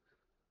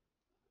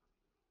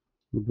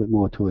 a little bit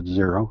more towards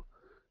 0.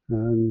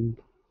 And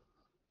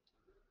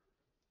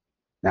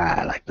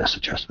I like this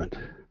adjustment.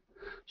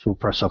 So we'll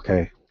press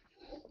OK.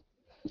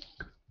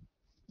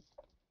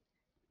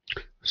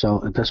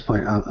 So at this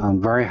point,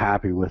 I'm very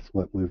happy with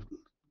what we've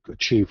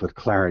achieved with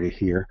clarity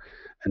here.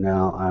 And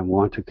now I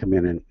want to come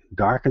in and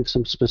darken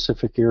some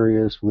specific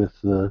areas with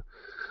the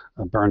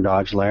burn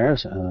dodge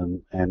layers,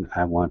 and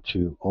I want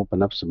to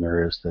open up some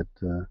areas that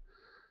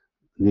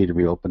need to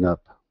be opened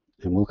up.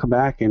 And we'll come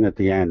back in at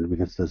the end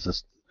because there's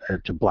this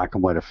to black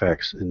and white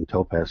effects in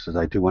Topaz, because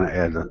I do want to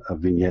add a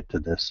vignette to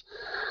this.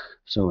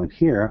 So in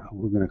here,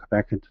 we're going to come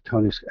back into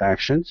Tony's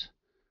actions,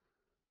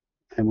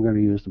 and we're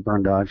going to use the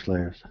burn dodge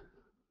layers.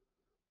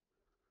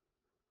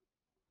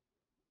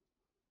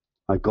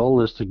 My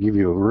goal is to give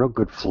you a real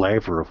good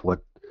flavor of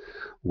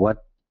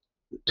what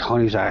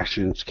Tony's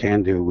actions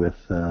can do with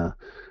in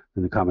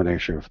the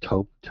combination of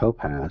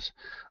Topaz.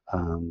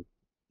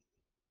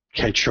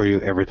 Can't show you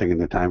everything in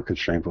the time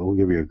constraint, but we'll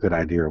give you a good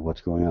idea of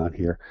what's going on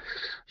here.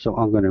 So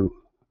I'm going to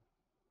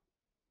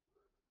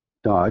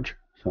dodge.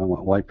 So I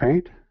want white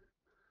paint,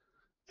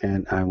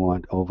 and I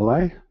want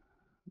overlay.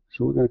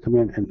 So we're going to come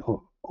in and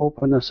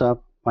open this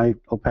up. My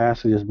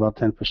opacity is about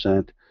 10%.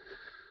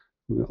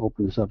 We're going to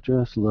open this up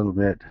just a little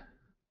bit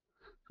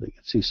so you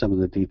can see some of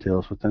the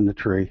details within the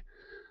tree.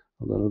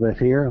 A little bit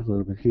here, a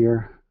little bit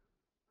here,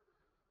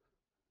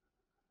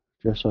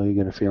 just so you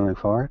get a feeling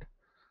for it.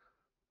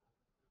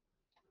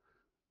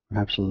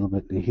 Perhaps a little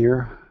bit in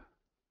here,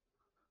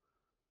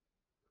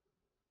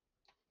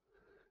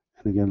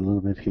 and again a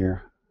little bit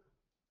here.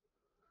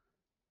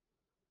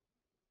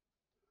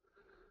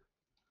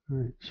 All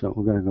right, so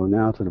we're going to go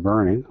now to the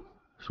burning,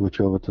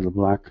 switch over to the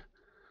black,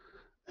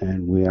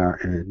 and we are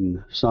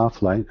in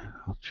soft light.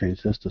 I'll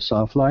change this to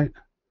soft light.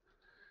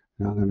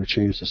 Now I'm going to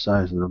change the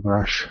size of the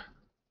brush,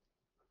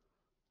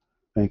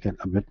 make it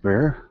a bit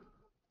bigger.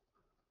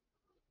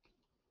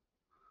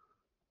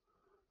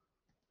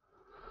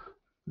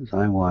 Because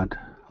I want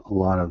a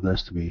lot of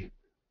this to be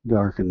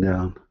darkened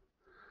down.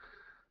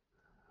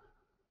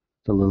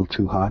 It's a little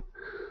too hot,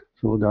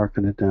 so we'll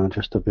darken it down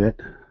just a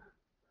bit.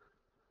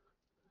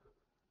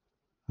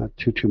 Not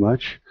too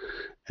much.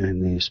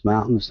 And these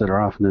mountains that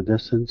are off in the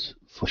distance,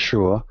 for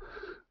sure,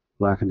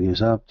 blacken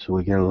these up so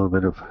we get a little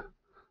bit of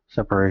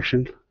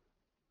separation.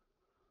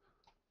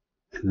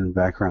 And then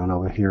background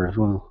over here as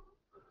well.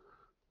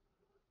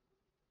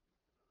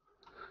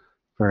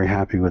 Very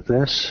happy with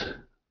this.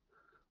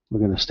 We're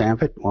going to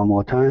stamp it one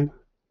more time.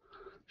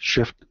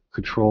 Shift,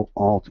 Control,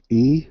 Alt,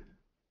 E.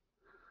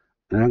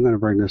 And I'm going to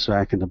bring this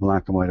back into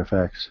black and white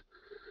effects.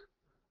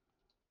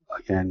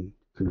 Again,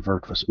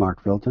 convert for smart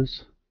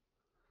filters.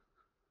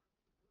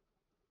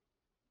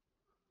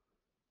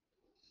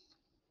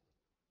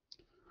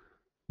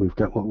 We've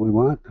got what we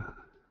want.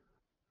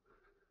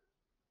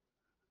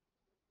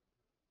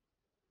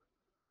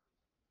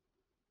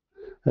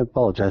 I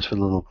apologize for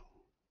the little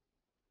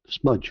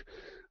smudge.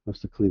 I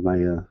must have cleaned my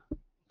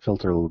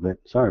filter a little bit.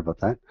 Sorry about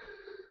that.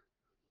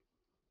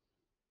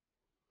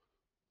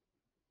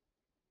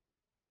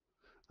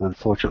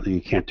 Unfortunately,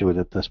 you can't do it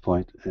at this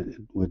point. It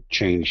would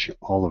change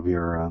all of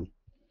your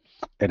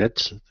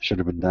edits. It should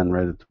have been done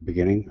right at the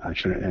beginning. I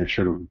should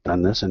have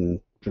done this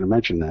and should have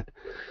mentioned that.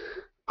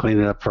 Clean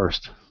it up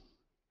first.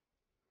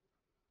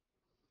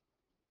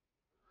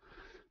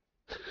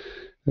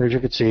 As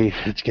you can see,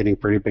 it's getting a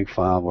pretty big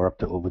file. We're up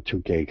to over 2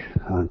 gig.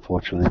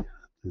 Unfortunately,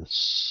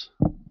 it's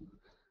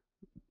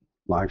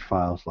large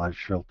files, large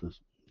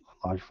filters,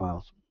 large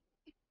files.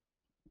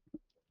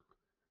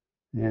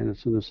 And as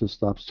soon as this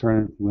stops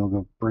turning, we'll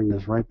go bring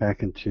this right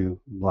back into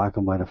black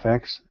and white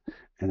effects.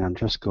 And I'm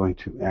just going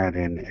to add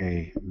in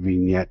a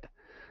vignette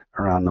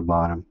around the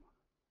bottom.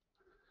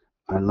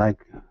 I like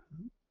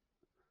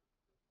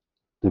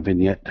the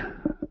vignette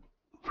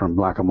from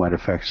black and white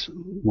effects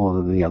more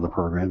than the other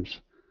programs.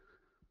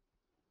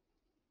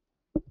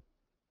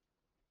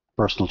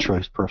 Personal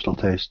choice, personal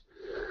taste.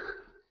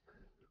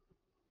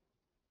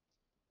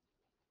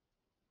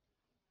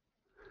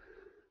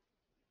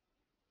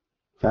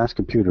 Fast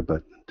computer, but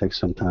it takes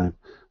some time.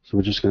 So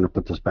we're just going to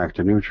put this back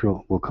to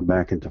neutral. We'll come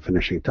back into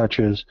finishing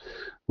touches.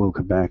 We'll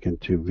come back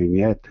into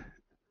vignette.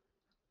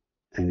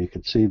 And you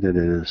can see that it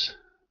is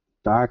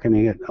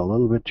darkening it a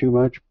little bit too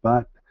much,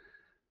 but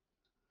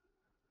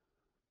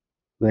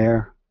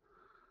there.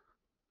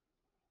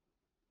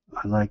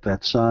 I like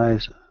that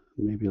size,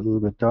 maybe a little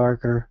bit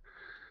darker.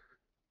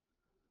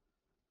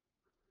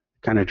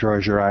 Kind of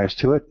draws your eyes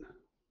to it.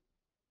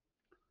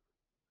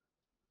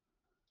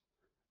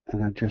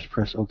 and I just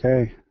press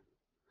OK.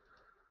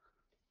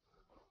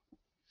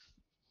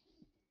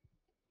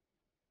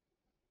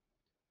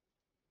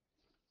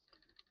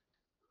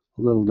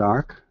 A little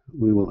dark.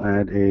 We will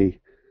add a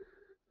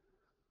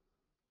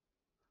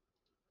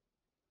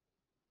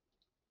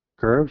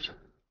curves.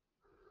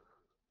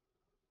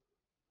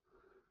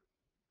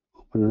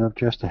 Open it up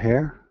just a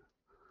hair.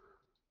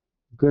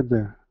 Good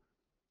there.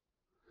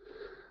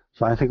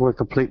 So I think we're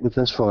complete with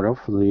this photo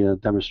for the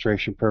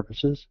demonstration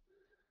purposes,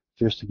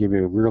 just to give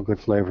you a real good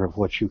flavor of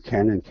what you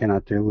can and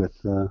cannot do with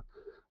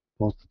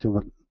both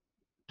the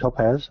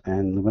Topaz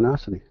and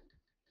Luminosity.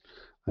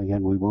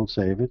 Again, we won't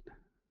save it.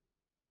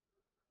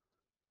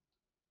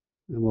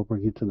 And we'll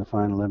bring you to the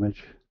final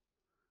image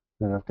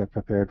that I've got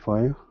prepared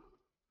for you.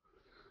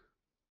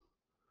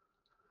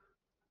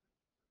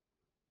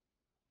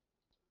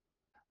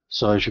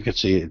 So as you can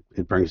see,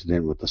 it brings it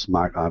in with the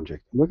smart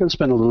object. We're going to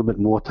spend a little bit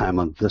more time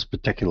on this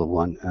particular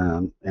one,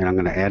 and I'm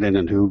going to add in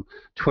a new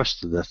twist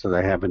to this that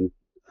I haven't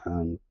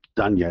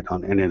done yet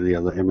on any of the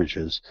other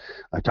images.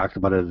 I talked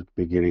about it at the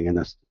beginning, and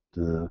that's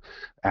the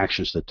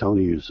actions that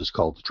Tony uses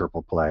called the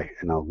triple play,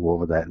 and I'll go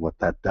over that and what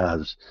that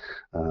does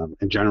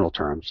in general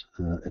terms.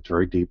 It's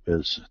very deep.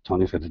 As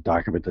Tony's got a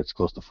document that's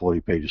close to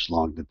 40 pages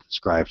long that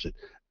describes it.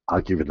 I'll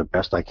give you the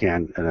best I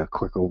can and a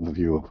quick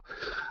overview of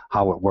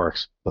how it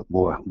works, but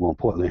more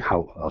importantly,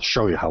 how I'll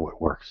show you how it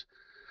works.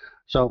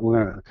 So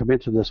we're going to come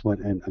into this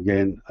one and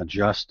again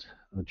adjust,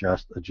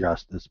 adjust,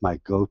 adjust. It's my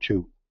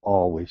go-to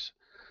always.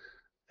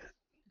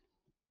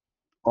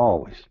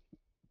 Always.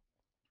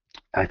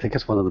 I think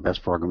it's one of the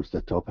best programs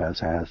that Topaz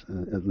has.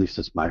 At least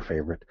it's my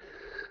favorite.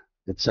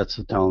 It sets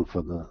the tone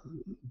for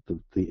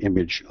the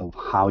image of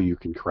how you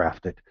can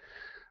craft it.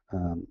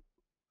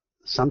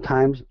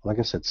 Sometimes, like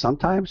I said,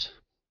 sometimes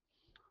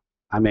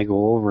I may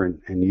go over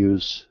and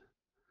use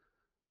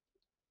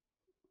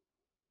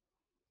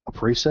a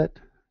preset.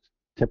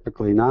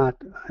 Typically not.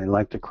 I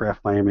like to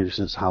craft my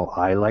images how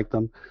I like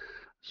them.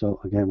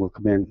 So again, we'll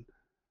come in.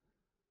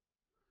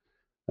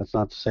 That's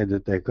not to say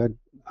that they're good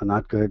or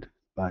not good,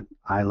 but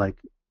I like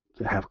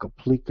to have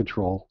complete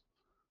control.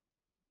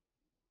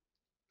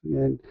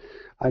 And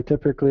I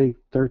typically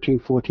 13,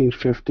 14,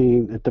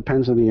 15, it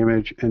depends on the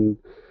image, and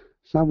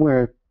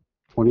somewhere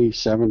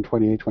 27,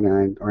 28,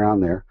 29, around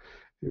there.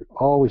 It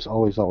always,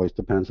 always, always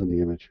depends on the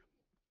image.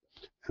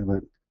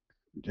 But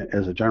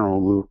as a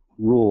general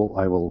rule,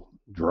 I will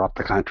drop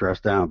the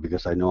contrast down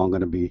because I know I'm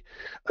going to be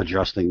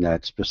adjusting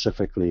that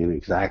specifically and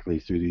exactly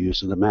through the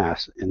use of the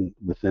mask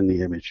within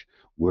the image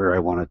where I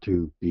want it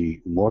to be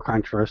more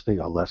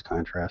contrasty or less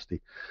contrasty,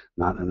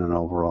 not in an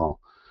overall.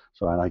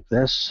 So I like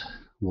this.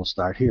 We'll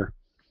start here.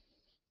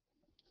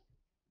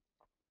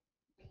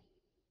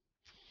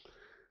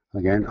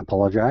 Again,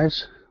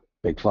 apologize.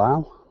 Big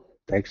file.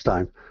 Takes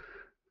time.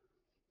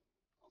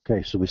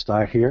 Okay, so we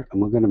start here,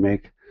 and we're going to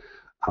make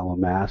our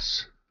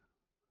masks.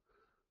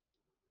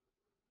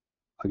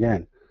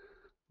 Again,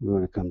 we're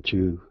going to come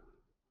to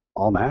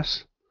all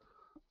masks.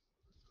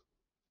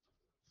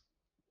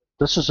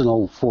 This is an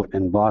old fort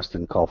in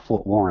Boston called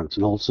Fort Warren. It's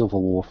an old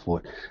Civil War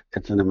fort.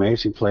 It's an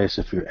amazing place.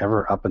 If you're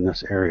ever up in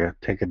this area,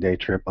 take a day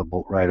trip, a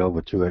boat ride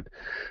over to it.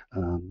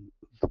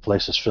 The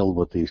place is filled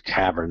with these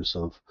caverns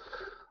of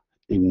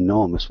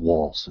enormous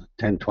walls,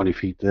 10, 20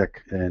 feet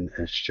thick, and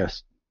it's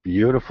just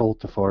beautiful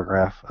to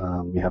photograph.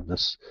 You have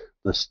this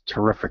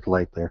terrific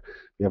light there.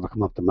 If you ever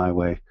come up to my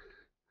way.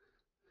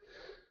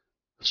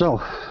 So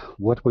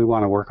what we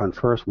want to work on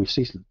first, we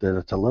see that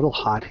it's a little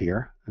hot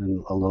here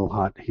and a little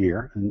hot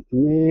here and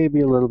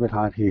maybe a little bit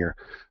hot here.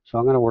 So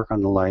I'm going to work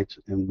on the lights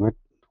and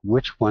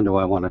which one do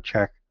I want to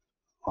check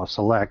or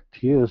select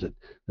to use it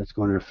that's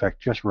going to affect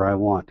just where I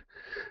want.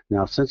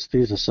 Now, since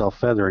these are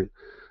self-feathering,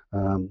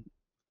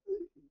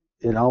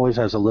 it always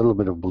has a little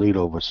bit of bleed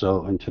over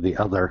so into the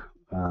other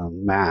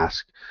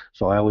mask.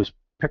 So I always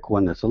pick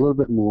one that's a little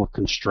bit more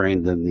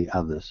constrained than the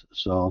others.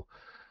 So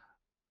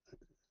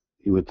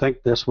you would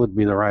think this would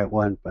be the right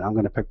one, but I'm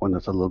going to pick one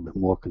that's a little bit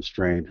more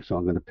constrained. So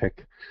I'm going to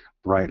pick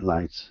bright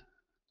lights.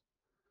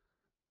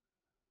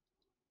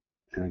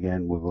 And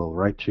again, we'll go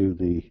right to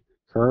the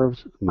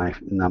curves, my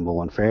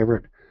 #1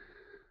 favorite.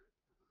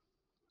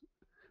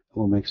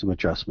 We'll make some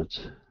adjustments.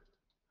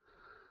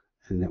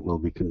 And it will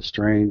be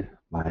constrained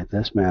by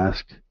this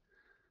mask.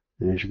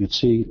 And as you can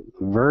see,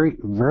 very,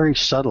 very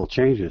subtle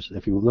changes.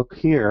 If you look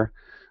here,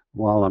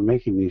 while I'm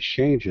making these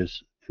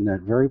changes in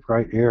that very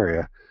bright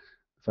area,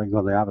 if I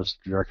go the opposite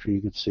direction, you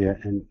can see it.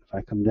 And if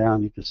I come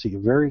down, you can see a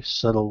very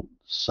subtle,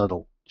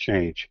 subtle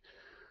change.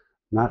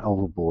 Not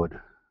overboard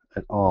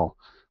at all.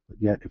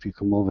 But yet, if you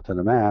come over to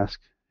the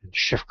mask and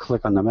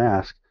shift-click on the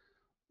mask,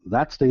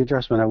 that's the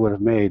adjustment I would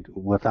have made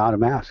without a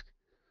mask.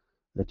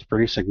 That's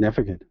pretty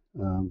significant.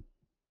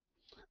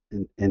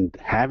 And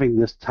having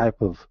this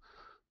type of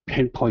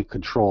pinpoint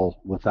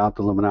control without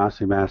the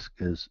luminosity mask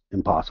is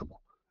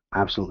impossible.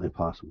 Absolutely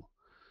impossible.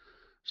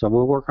 So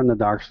we'll work on the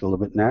darks a little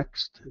bit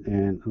next,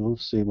 and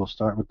let's see, we'll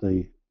start with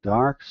the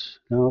darks.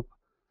 Nope.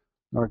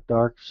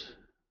 Darks,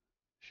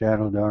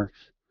 shadow darks.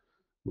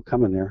 We'll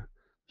come in there.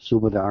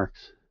 Super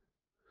darks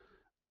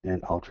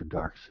and ultra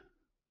darks.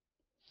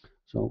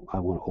 So I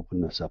want to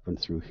open this up and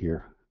through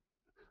here.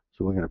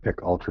 So we're going to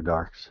pick ultra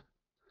darks.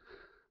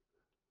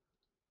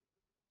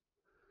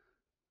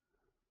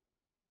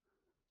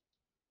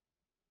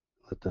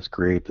 Let this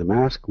create the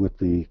mask with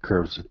the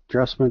curves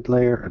adjustment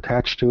layer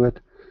attached to it.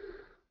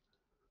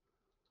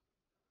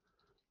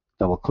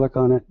 Double click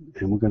on it,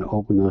 and we're going to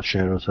open those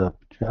shadows up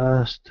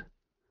just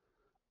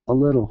a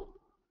little.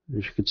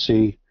 As you can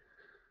see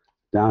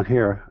down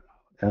here,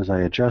 as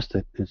I adjust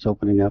it, it's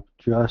opening up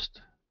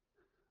just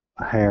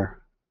a hair.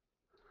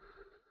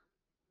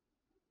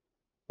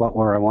 But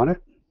where I want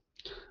it.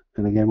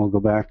 And again, we'll go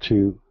back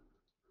to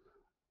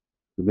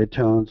the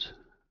midtones.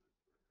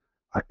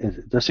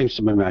 This seems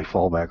to be my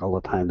fallback all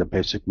the time, the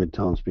basic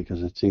midtones,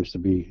 because it seems to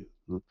be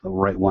the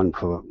right one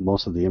for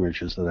most of the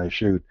images that I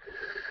shoot.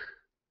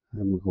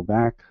 And we'll go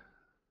back,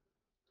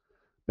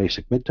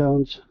 basic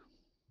midtones.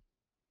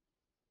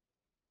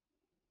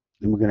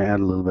 And we're going to add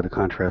a little bit of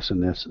contrast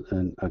in this,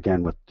 and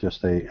again with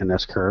just an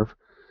S curve.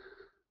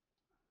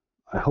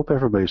 I hope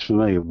everybody's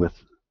familiar with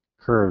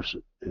curves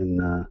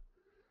and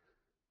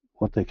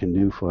what they can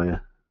do for you.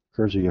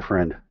 Curves are your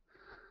friend.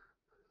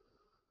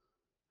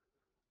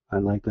 I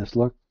like this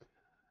look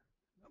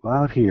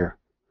about here.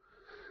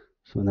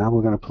 So now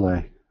we're going to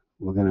play.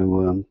 We're going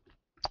to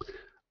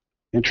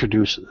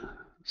introduce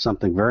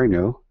something very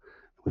new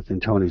within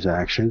Tony's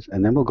actions,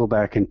 and then we'll go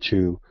back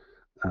into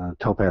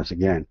Topaz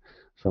again.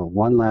 So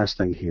one last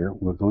thing here,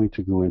 we're going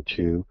to go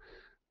into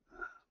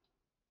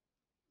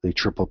the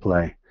triple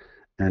play,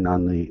 and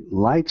on the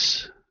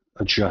lights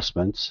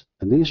adjustments,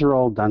 and these are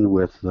all done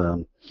with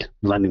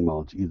blending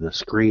modes, either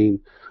screen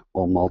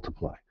or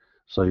multiply.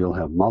 So you'll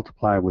have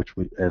multiply, which,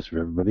 as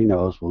everybody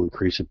knows, will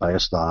increase it by a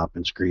stop,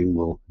 and screen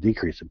will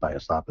decrease it by a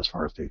stop as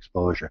far as the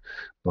exposure.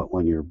 But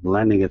when you're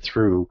blending it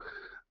through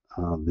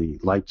the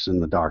lights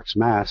and the darks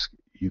mask,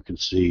 you can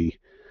see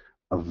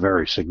a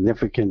very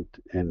significant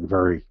and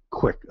very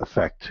quick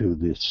effect to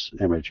this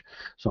image.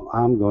 So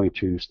I'm going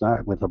to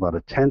start with about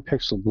a 10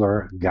 pixel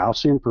blur,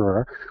 Gaussian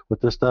blur.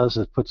 What this does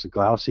is puts the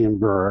Gaussian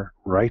blur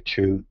right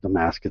to the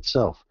mask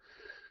itself.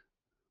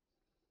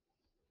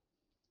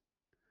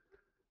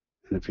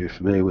 And if you're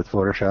familiar with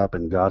Photoshop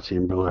and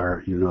Gaussian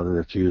blur, you know that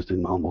it's used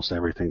in almost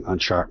everything. On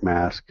sharp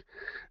mask,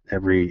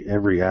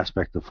 every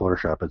aspect of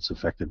Photoshop, it's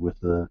affected with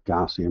the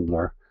Gaussian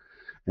blur.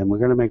 And we're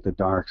going to make the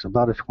darks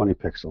about a 20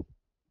 pixel.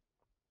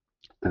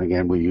 And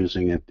again, we're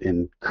using it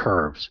in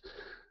curves.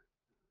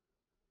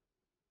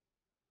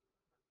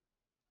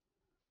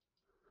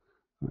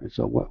 All right,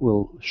 so what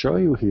we'll show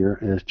you here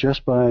is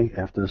just by,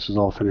 after this is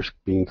all finished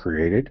being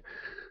created,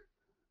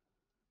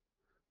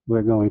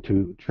 we're going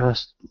to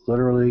just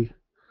literally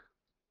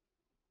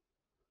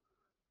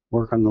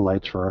work on the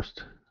lights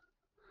first.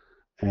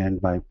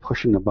 And by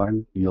pushing the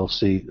button, you'll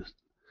see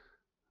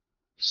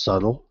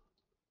subtle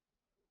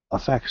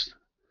effects.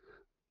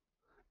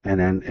 And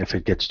then if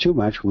it gets too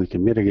much, we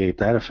can mitigate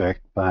that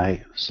effect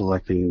by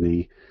selecting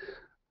the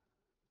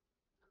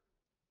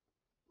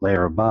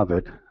layer above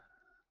it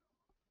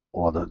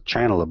or the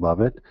channel above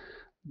it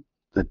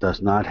that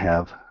does not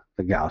have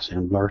the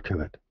Gaussian blur to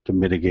it to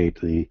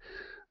mitigate the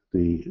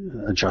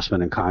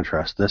adjustment and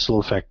contrast. This will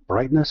affect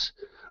brightness,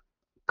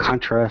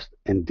 contrast,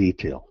 and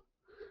detail.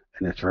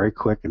 And it's very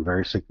quick and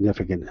very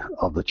significant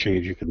of the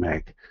change you can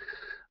make.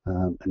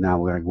 And now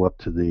we're going to go up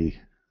to the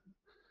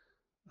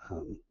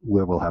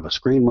where we'll have a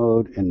screen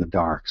mode in the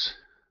darks,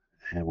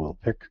 and we'll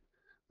pick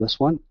this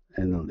one.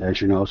 And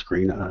as you know,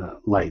 screen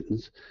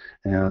lightens.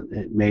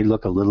 It may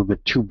look a little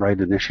bit too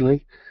bright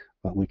initially,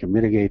 but we can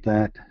mitigate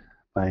that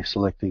by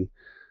selecting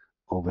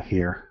over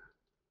here,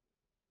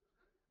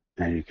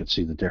 and you can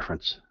see the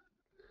difference.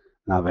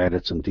 Now I've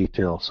added some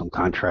detail, some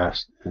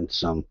contrast, and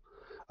some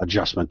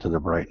adjustment to the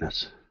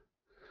brightness.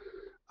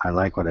 I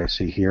like what I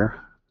see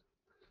here.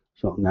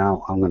 So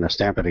now I'm going to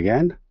stamp it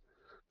again.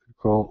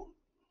 Control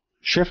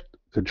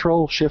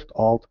Shift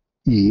Alt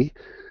E.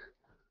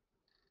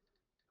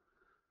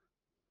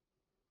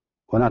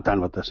 We're not done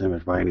with this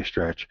image by any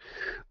stretch.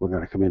 We're going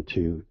to come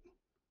into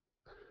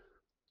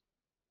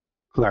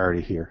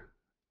clarity here,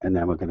 and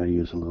then we're going to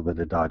use a little bit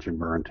of dodge and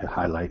burn to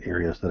highlight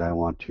areas that I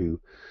want to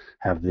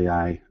have the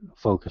eye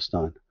focused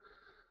on.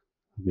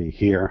 It'll be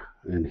here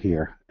and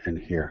here and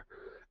here,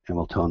 and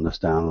we'll tone this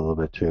down a little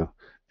bit too.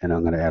 And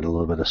I'm going to add a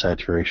little bit of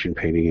saturation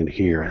painting in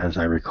here. As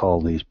I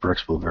recall, these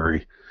bricks were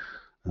very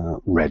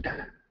red.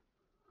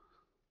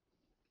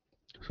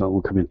 So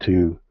we'll come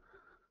into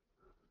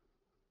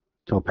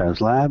Topaz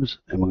Labs,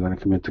 and we're going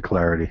to come into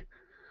clarity.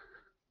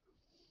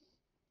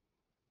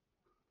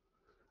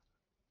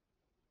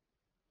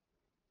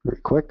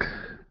 Very quick.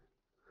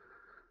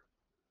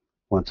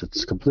 Once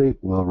it's complete,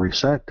 we'll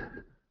reset.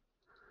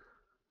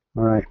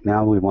 All right,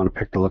 now we want to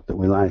pick the look that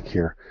we like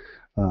here.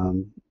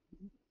 One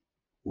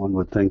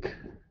would think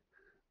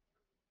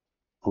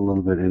a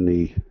little bit in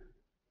the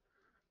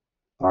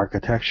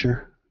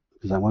architecture,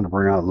 because I want to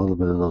bring out a little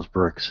bit of those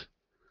bricks,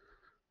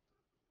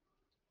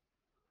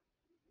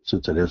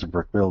 since it is a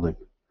brick building.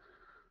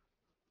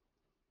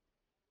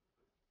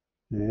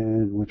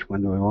 And which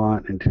one do we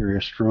want?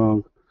 Interior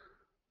strong.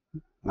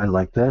 I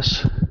like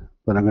this,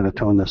 but I'm going to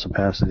tone this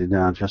opacity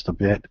down just a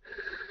bit.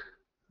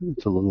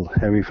 It's a little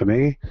heavy for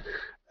me.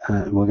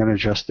 We're going to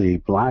adjust the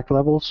black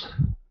levels.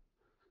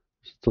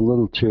 It's a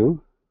little too.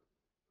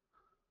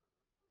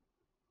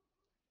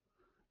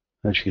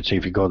 As you can see,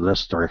 if you go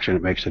this direction,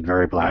 it makes it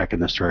very black. In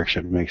this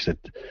direction, it makes it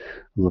a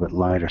little bit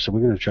lighter. So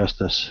we're going to adjust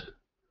this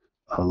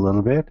a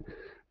little bit.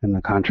 And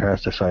the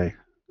contrast, if I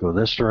go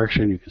this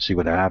direction, you can see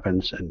what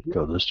happens. And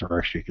go this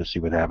direction, you can see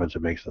what happens.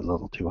 It makes it a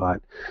little too hot.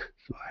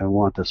 So I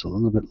want this a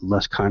little bit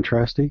less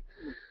contrasty.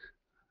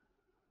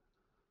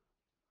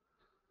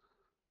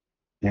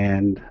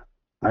 And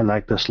I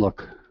like this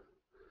look.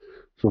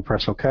 So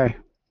press OK.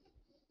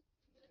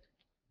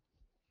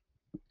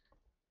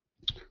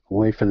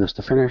 Wait for this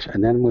to finish,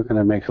 and then we're going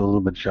to make a little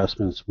bit of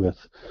adjustments with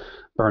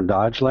burn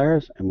dodge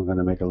layers, and we're going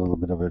to make a little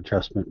bit of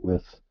adjustment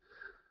with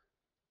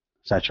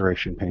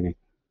saturation painting.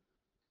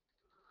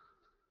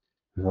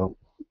 So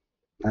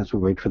as we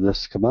wait for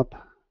this to come up,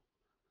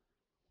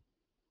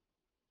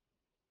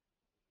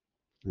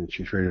 and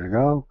she's ready to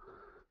go,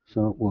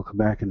 so we'll come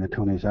back into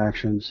Tony's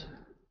actions,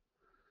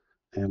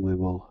 and we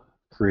will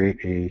create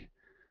a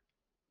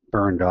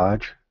burn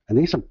dodge. And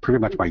these are pretty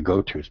much my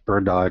go-tos: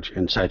 burn dodge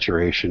and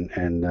saturation,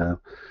 and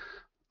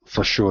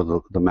for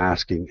sure the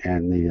masking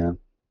and the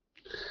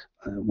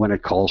when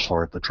it calls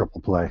for it, the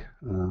triple play.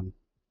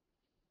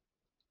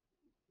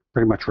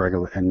 Pretty much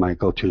regular, and my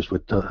go-tos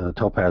with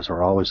Topaz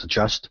are always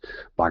Adjust,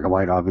 black and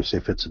white. Obviously,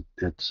 if it's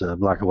a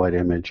black and white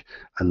image,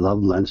 I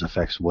love lens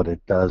effects, what it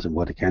does and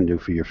what it can do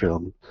for your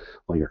film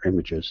or your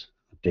images.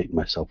 I'm dating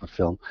myself with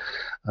film.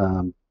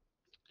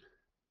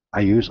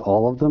 I use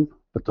all of them,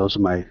 but those are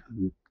my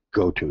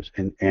go-tos,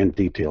 and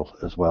detail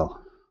as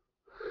well.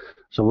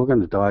 So we're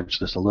going to dodge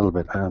this a little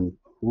bit.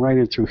 Right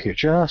in through here,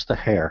 just a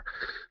hair.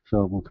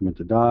 So we'll come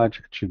into dodge.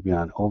 It should be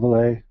on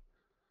overlay.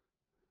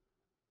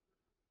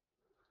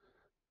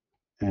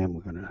 And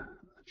we're going to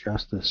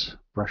adjust this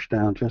brush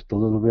down just a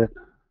little bit.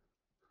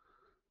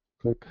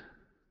 Click.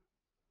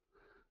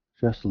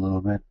 Just a little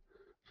bit.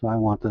 So I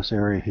want this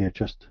area here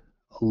just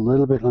a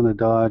little bit on the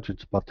dodge.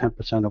 It's about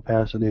 10%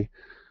 opacity.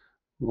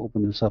 We'll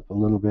open this up a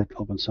little bit.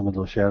 Open some of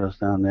those shadows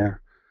down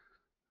there.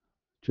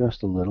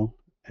 Just a little.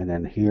 And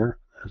then here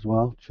as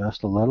well,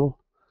 just a little.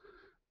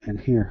 And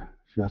here,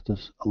 just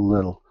as a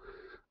little.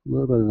 A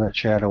little bit of that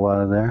shadow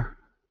out of there.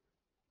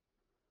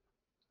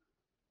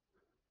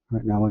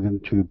 Right now we're going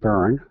to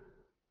burn.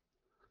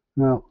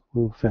 Now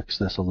we'll fix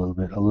this a little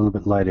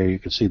bit lighter. You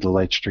can see the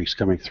light streaks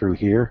coming through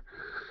here.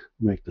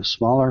 Make this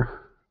smaller.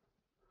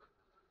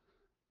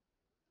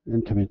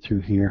 And coming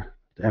through here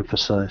to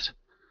emphasize.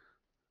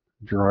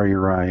 Draw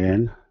your eye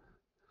in.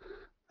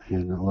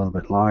 And a little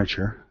bit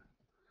larger.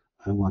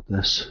 I want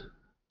this,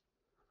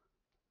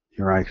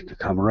 your eye to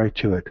come right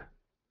to it.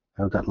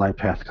 Have that light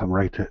path come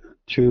right to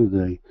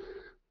the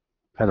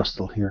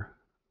pedestal here.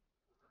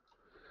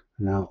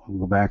 Now we'll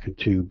go back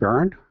into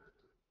burn.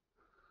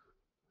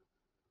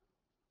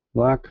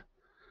 Black.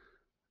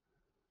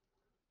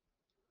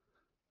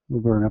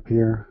 We'll burn up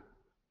here.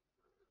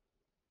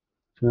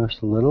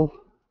 Just a little.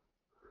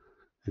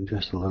 And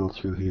just a little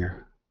through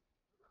here.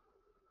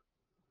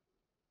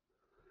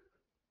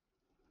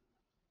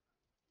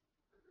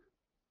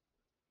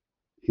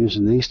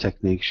 Using these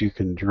techniques, you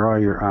can draw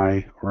your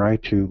eye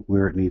right to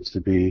where it needs to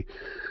be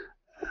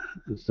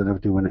instead of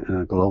doing it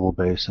on a global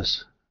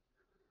basis.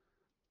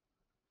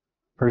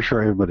 Pretty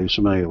sure everybody's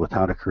familiar with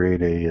how to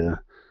create a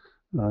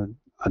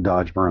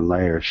dodge burn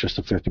layer. It's just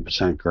a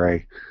 50%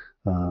 gray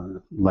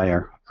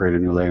layer. Create a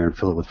new layer and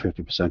fill it with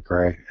 50%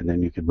 gray, and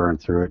then you can burn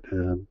through it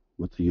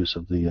with the use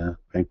of the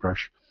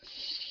paintbrush.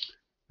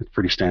 It's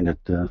pretty standard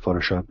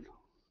Photoshop.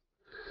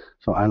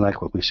 So I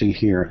like what we see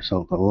here.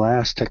 So the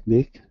last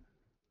technique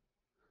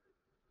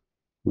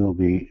will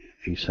be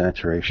a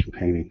saturation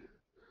painting.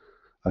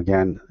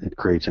 Again, it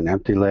creates an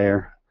empty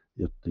layer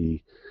with the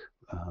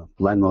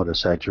blend mode of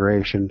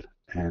saturation,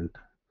 and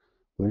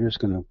we're just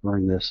going to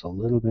bring this a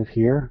little bit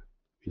here,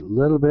 a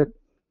little bit,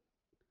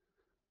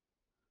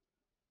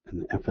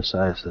 and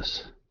emphasize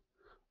this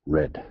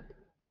red,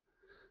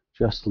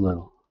 just a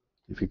little.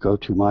 If you go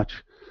too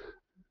much,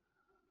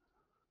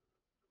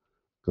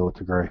 go with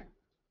the gray.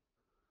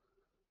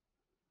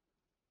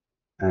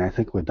 And I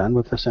think we're done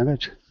with this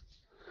image.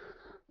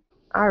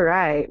 All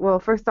right. Well,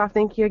 first off,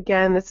 thank you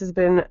again. This has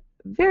been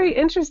very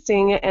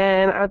interesting,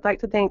 and I would like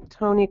to thank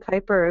Tony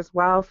Kuyper as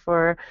well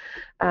for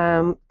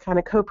kind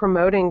of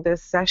co-promoting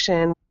this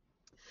session.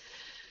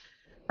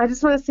 I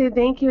just want to say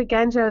thank you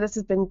again, Joe. This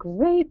has been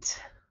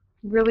great.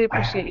 Really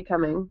appreciate you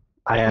coming.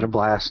 I had a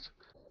blast.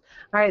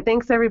 All right.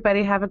 Thanks,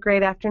 everybody. Have a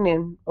great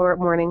afternoon or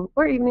morning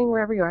or evening,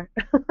 wherever you are.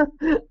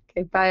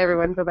 Okay. Bye,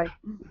 everyone. Bye-bye.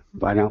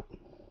 Bye now.